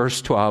 103,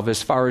 verse 12,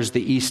 as far as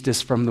the east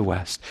is from the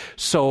west,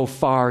 so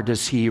far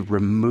does he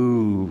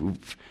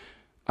remove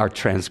our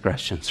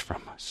transgressions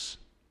from us.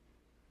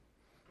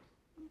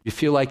 You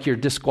feel like you're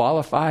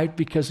disqualified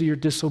because of your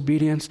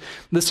disobedience?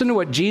 Listen to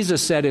what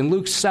Jesus said in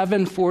Luke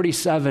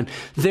 7:47.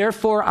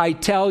 Therefore I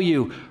tell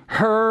you,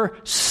 her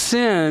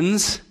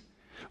sins,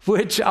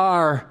 which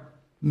are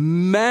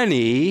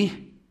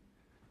many,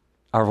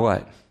 are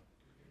what?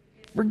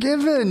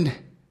 Forgiven.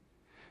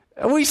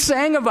 We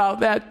sang about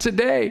that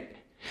today.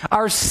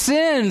 Our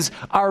sins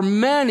are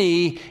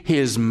many,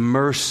 his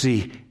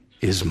mercy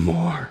is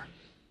more.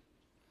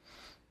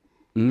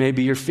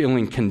 Maybe you're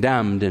feeling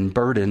condemned and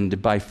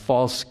burdened by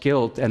false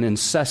guilt and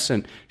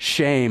incessant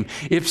shame.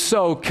 If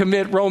so,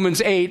 commit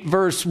Romans 8,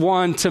 verse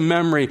 1 to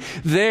memory.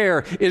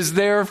 There is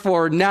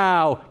therefore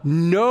now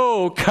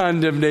no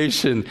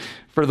condemnation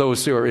for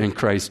those who are in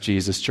Christ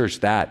Jesus.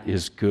 Church, that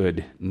is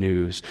good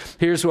news.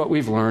 Here's what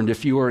we've learned.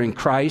 If you are in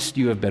Christ,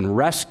 you have been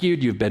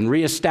rescued, you've been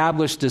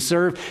reestablished to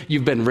serve,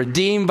 you've been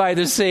redeemed by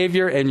the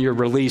Savior, and you're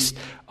released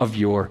of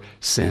your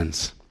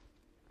sins.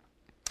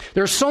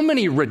 There are so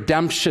many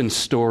redemption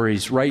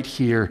stories right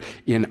here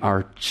in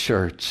our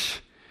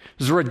church.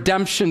 There's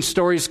redemption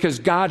stories because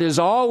God is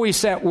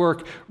always at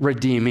work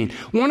redeeming.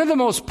 One of the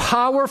most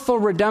powerful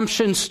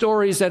redemption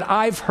stories that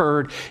I've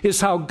heard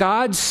is how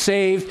God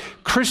saved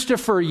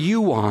Christopher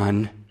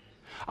Yuan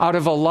out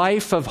of a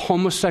life of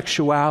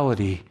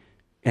homosexuality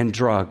and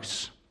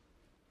drugs.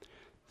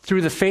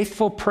 Through the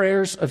faithful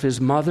prayers of his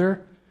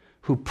mother,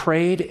 who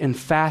prayed and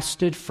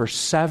fasted for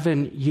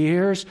 7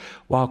 years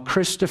while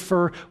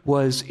Christopher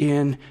was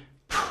in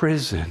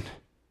prison.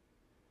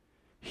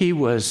 He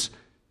was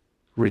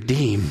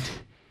redeemed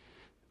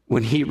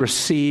when he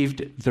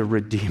received the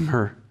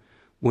Redeemer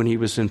when he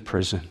was in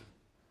prison.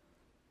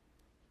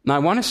 Now, I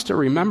want us to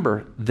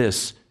remember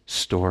this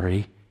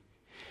story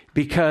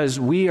because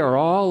we are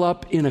all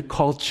up in a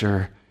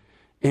culture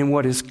in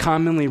what is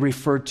commonly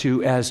referred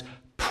to as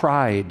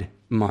Pride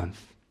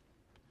Month.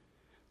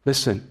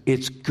 Listen,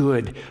 it's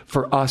good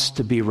for us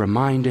to be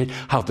reminded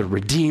how the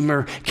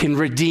Redeemer can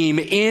redeem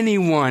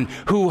anyone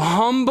who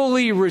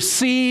humbly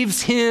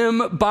receives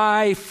him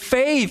by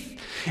faith.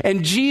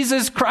 And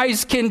Jesus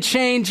Christ can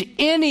change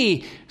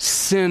any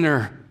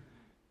sinner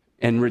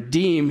and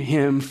redeem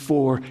him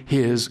for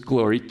his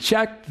glory.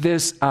 Check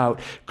this out.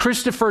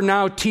 Christopher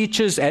now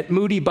teaches at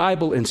Moody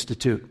Bible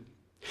Institute.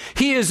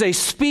 He is a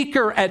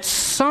speaker at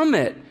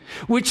Summit,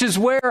 which is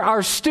where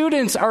our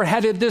students are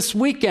headed this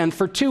weekend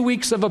for 2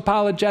 weeks of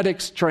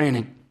apologetics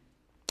training.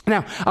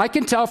 Now, I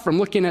can tell from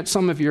looking at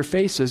some of your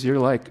faces, you're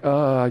like,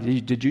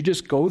 did you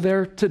just go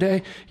there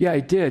today? Yeah, I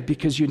did,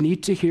 because you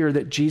need to hear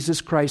that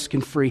Jesus Christ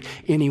can free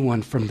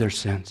anyone from their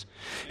sins.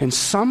 And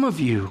some of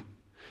you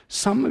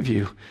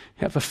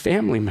have a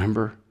family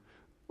member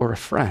or a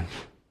friend,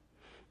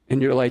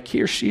 and you're like,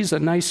 he or she's a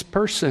nice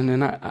person,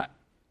 and I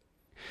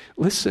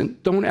listen,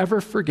 don't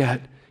ever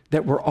forget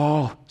that we're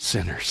all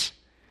sinners.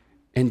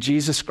 And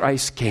Jesus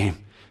Christ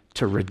came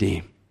to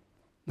redeem.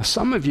 Now,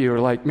 some of you are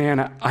like,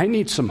 man, I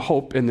need some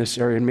hope in this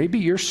area. And maybe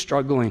you're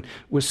struggling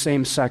with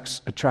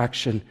same-sex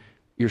attraction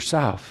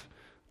yourself.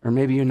 Or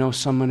maybe you know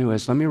someone who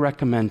is. Let me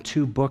recommend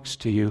 2 books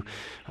to you.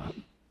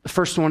 The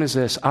first one is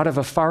this: Out of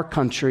a Far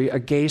Country, A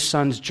Gay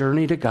Son's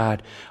Journey to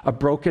God, A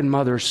Broken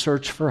Mother's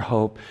Search for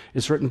Hope,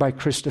 is written by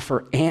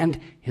Christopher and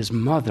his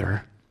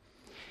mother.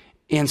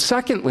 And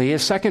secondly, a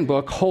second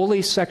book,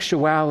 Holy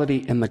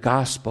Sexuality in the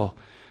Gospel,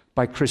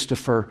 by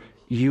Christopher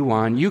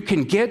Yuan. You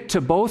can get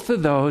to both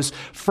of those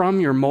from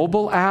your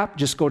mobile app.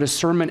 Just go to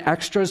Sermon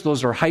Extras.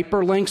 Those are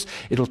hyperlinks.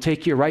 It'll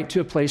take you right to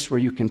a place where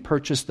you can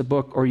purchase the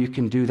book, or you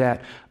can do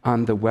that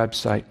on the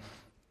website.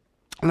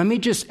 Let me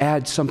just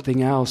add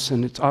something else,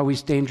 and it's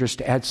always dangerous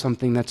to add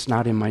something that's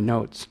not in my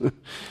notes. So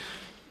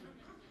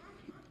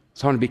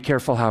I want to be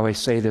careful how I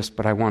say this,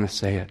 but I want to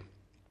say it.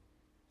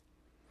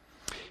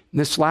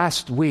 This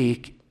last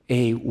week,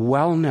 a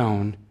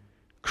well-known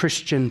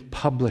Christian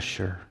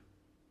publisher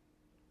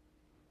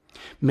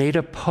made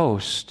a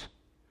post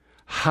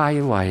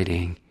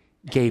highlighting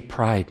Gay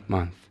Pride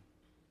Month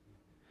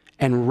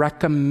and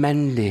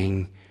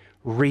recommending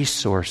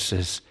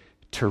resources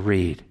to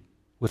read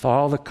with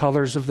all the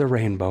colors of the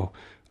rainbow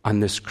on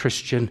this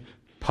Christian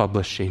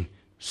publishing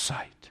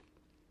site.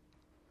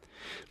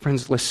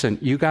 Friends, listen,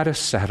 you got to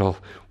settle,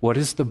 what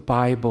does the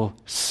Bible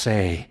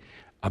say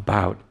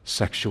about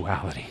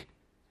sexuality?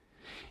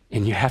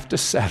 And you have to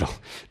settle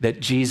that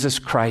Jesus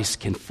Christ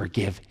can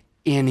forgive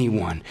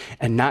anyone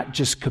and not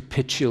just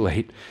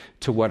capitulate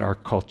to what our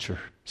culture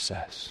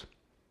says.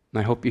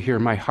 And I hope you hear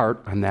my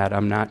heart on that.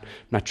 I'm not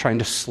trying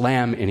to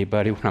slam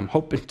anybody. What I'm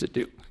hoping to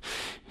do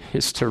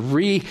is to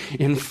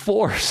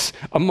reinforce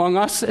among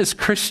us as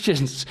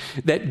Christians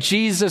that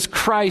Jesus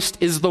Christ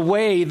is the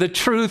way, the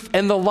truth,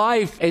 and the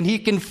life, and he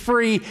can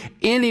free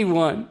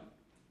anyone.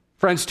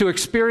 Friends, to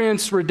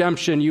experience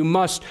redemption, you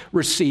must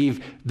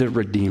receive the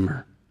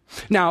Redeemer.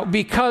 Now,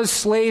 because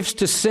slaves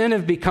to sin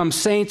have become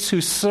saints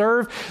who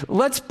serve,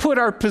 let's put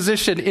our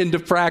position into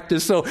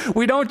practice. So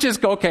we don't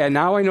just go, okay,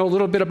 now I know a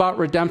little bit about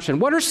redemption.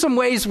 What are some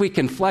ways we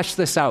can flesh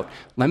this out?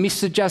 Let me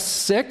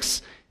suggest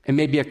 6, and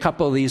maybe a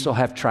couple of these will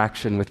have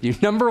traction with you.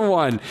 Number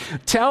 1,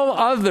 tell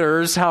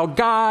others how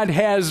God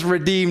has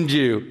redeemed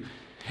you.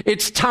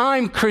 It's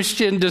time,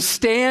 Christian, to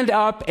stand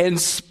up and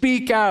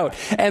speak out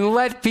and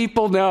let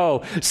people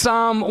know.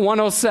 Psalm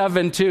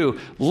 107:2,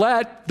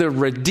 let the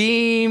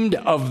redeemed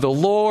of the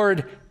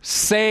Lord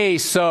say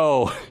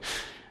so.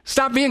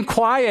 Stop being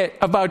quiet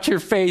about your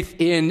faith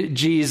in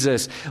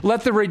Jesus.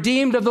 Let the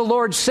redeemed of the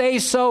Lord say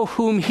so,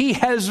 whom he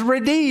has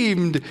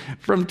redeemed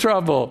from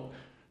trouble.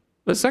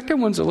 The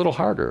second one's a little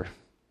harder.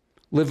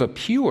 Live a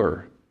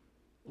pure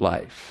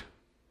life.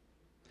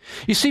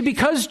 You see,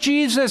 because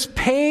Jesus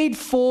paid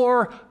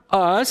for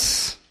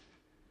us,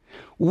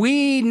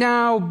 we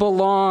now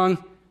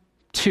belong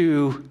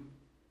to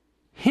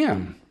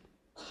Him.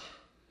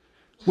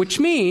 Which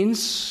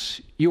means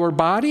your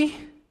body,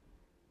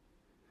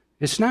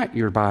 it's not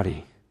your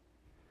body.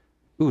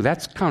 Ooh,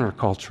 that's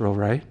countercultural,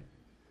 right?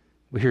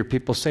 We hear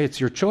people say it's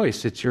your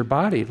choice, it's your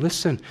body.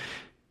 Listen,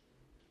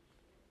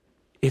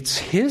 it's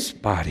His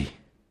body.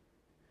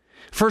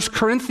 1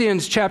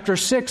 Corinthians chapter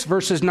 6,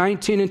 verses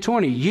 19 and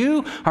 20.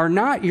 You are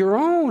not your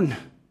own,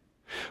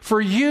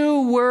 for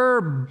you were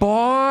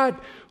bought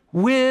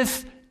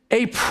with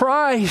a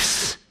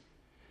price.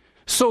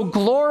 So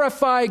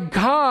glorify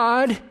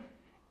God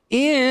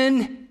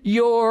in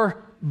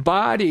your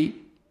body.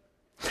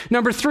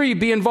 Number 3,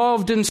 be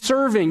involved in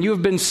serving. You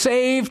have been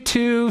saved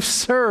to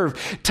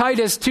serve.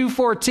 Titus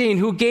 2:14,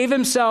 who gave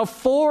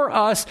himself for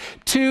us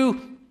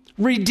to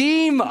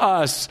redeem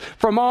us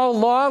from all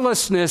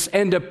lawlessness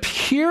and to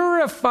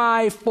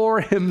purify for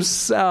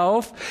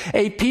himself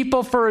a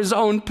people for his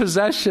own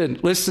possession.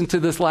 Listen to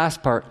this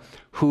last part.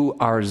 Who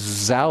are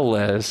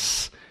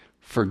zealous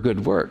for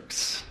good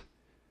works.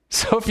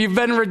 So if you've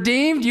been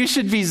redeemed, you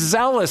should be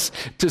zealous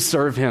to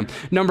serve him.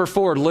 Number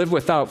 4, live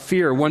without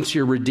fear. Once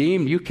you're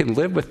redeemed, you can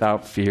live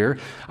without fear.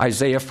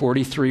 Isaiah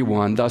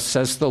 43:1, thus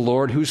says the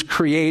Lord, who's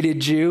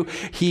created you,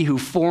 he who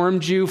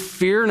formed you,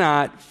 fear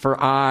not,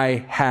 for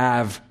I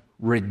have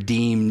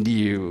redeemed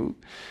you.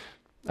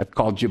 I've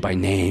called you by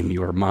name,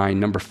 you are mine.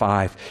 Number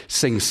 5,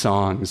 sing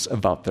songs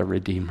about the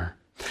Redeemer.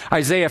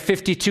 Isaiah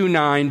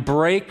 52:9,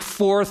 break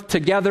forth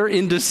together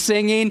into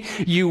singing,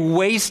 you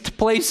waste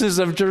places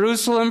of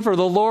Jerusalem, for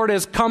the Lord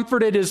has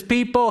comforted his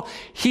people.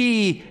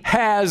 He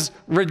has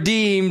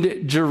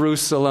redeemed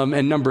Jerusalem.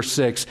 And number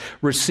 6,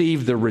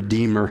 receive the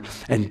Redeemer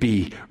and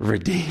be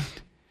redeemed.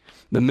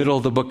 The middle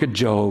of the book of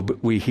Job,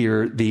 we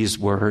hear these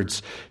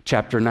words.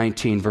 Chapter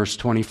 19, verse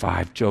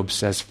 25, Job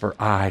says, for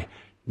I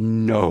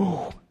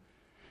know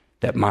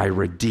that my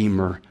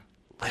Redeemer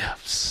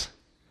lives.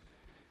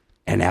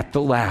 And at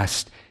the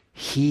last,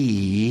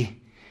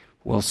 he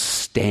will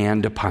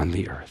stand upon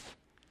the earth.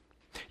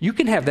 You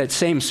can have that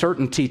same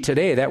certainty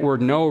today. That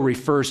word know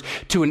refers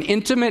to an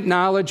intimate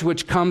knowledge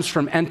which comes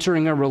from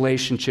entering a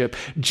relationship.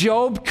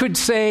 Job could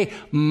say,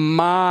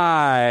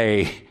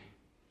 my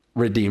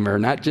Redeemer,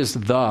 not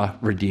just the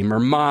Redeemer,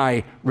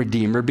 my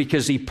Redeemer,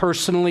 because he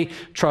personally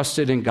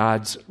trusted in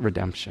God's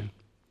redemption.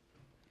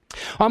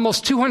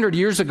 Almost 200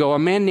 years ago, a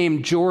man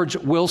named George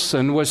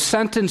Wilson was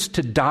sentenced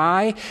to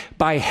die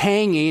by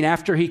hanging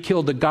after he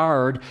killed a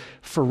guard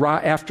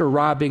after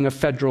robbing a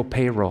federal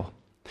payroll.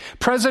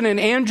 President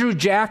Andrew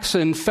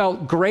Jackson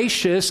felt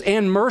gracious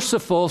and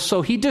merciful,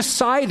 so he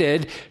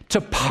decided to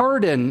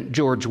pardon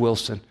George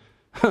Wilson.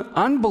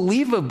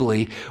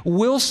 Unbelievably,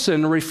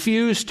 Wilson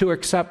refused to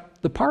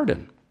accept the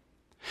pardon.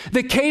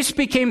 The case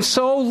became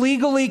so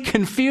legally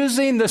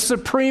confusing, the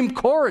Supreme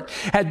Court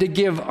had to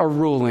give a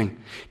ruling.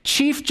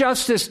 Chief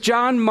Justice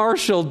John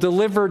Marshall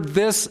delivered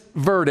this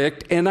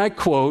verdict, and I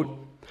quote,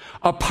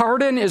 a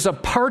pardon is a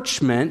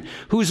parchment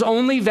whose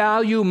only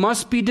value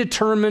must be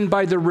determined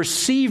by the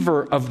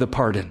receiver of the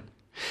pardon.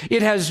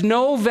 It has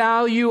no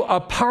value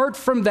apart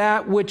from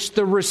that which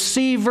the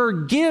receiver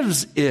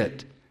gives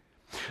it.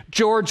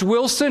 George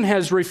Wilson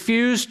has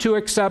refused to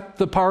accept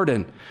the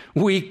pardon.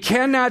 We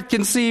cannot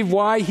conceive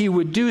why he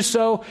would do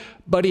so,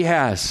 but he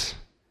has.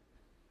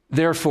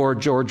 Therefore,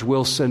 George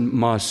Wilson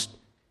must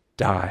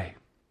die.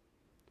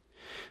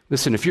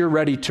 Listen, if you're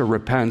ready to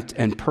repent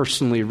and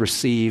personally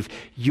receive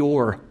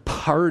your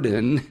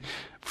pardon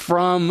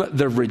from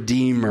the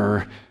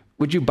Redeemer,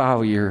 would you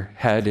bow your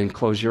head and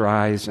close your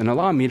eyes and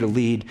allow me to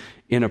lead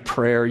in a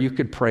prayer? You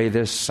could pray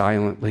this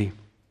silently.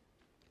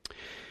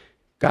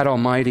 God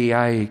Almighty,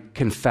 I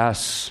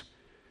confess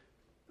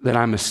that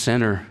I'm a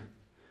sinner.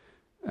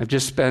 I've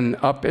just been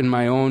up in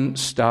my own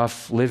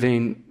stuff,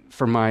 living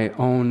for my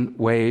own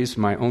ways,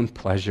 my own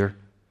pleasure.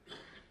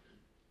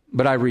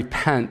 But I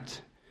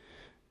repent.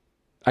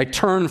 I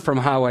turn from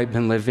how I've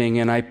been living,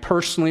 and I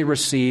personally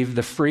receive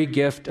the free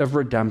gift of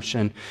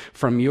redemption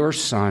from your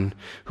Son,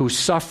 who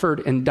suffered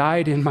and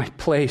died in my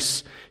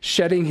place,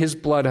 shedding his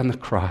blood on the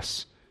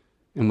cross,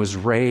 and was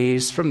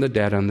raised from the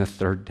dead on the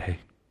third day.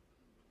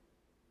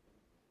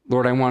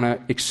 Lord, I want to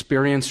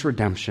experience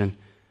redemption,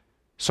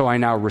 so I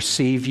now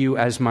receive you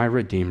as my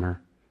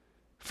Redeemer.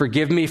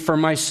 Forgive me for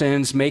my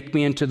sins. Make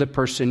me into the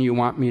person you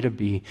want me to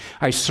be.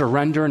 I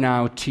surrender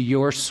now to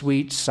your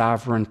sweet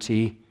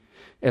sovereignty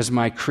as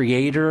my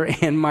Creator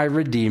and my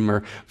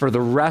Redeemer for the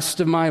rest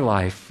of my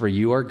life, for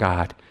you are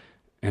God,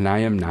 and I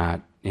am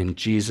not. In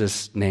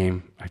Jesus'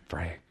 name I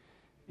pray.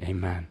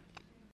 Amen.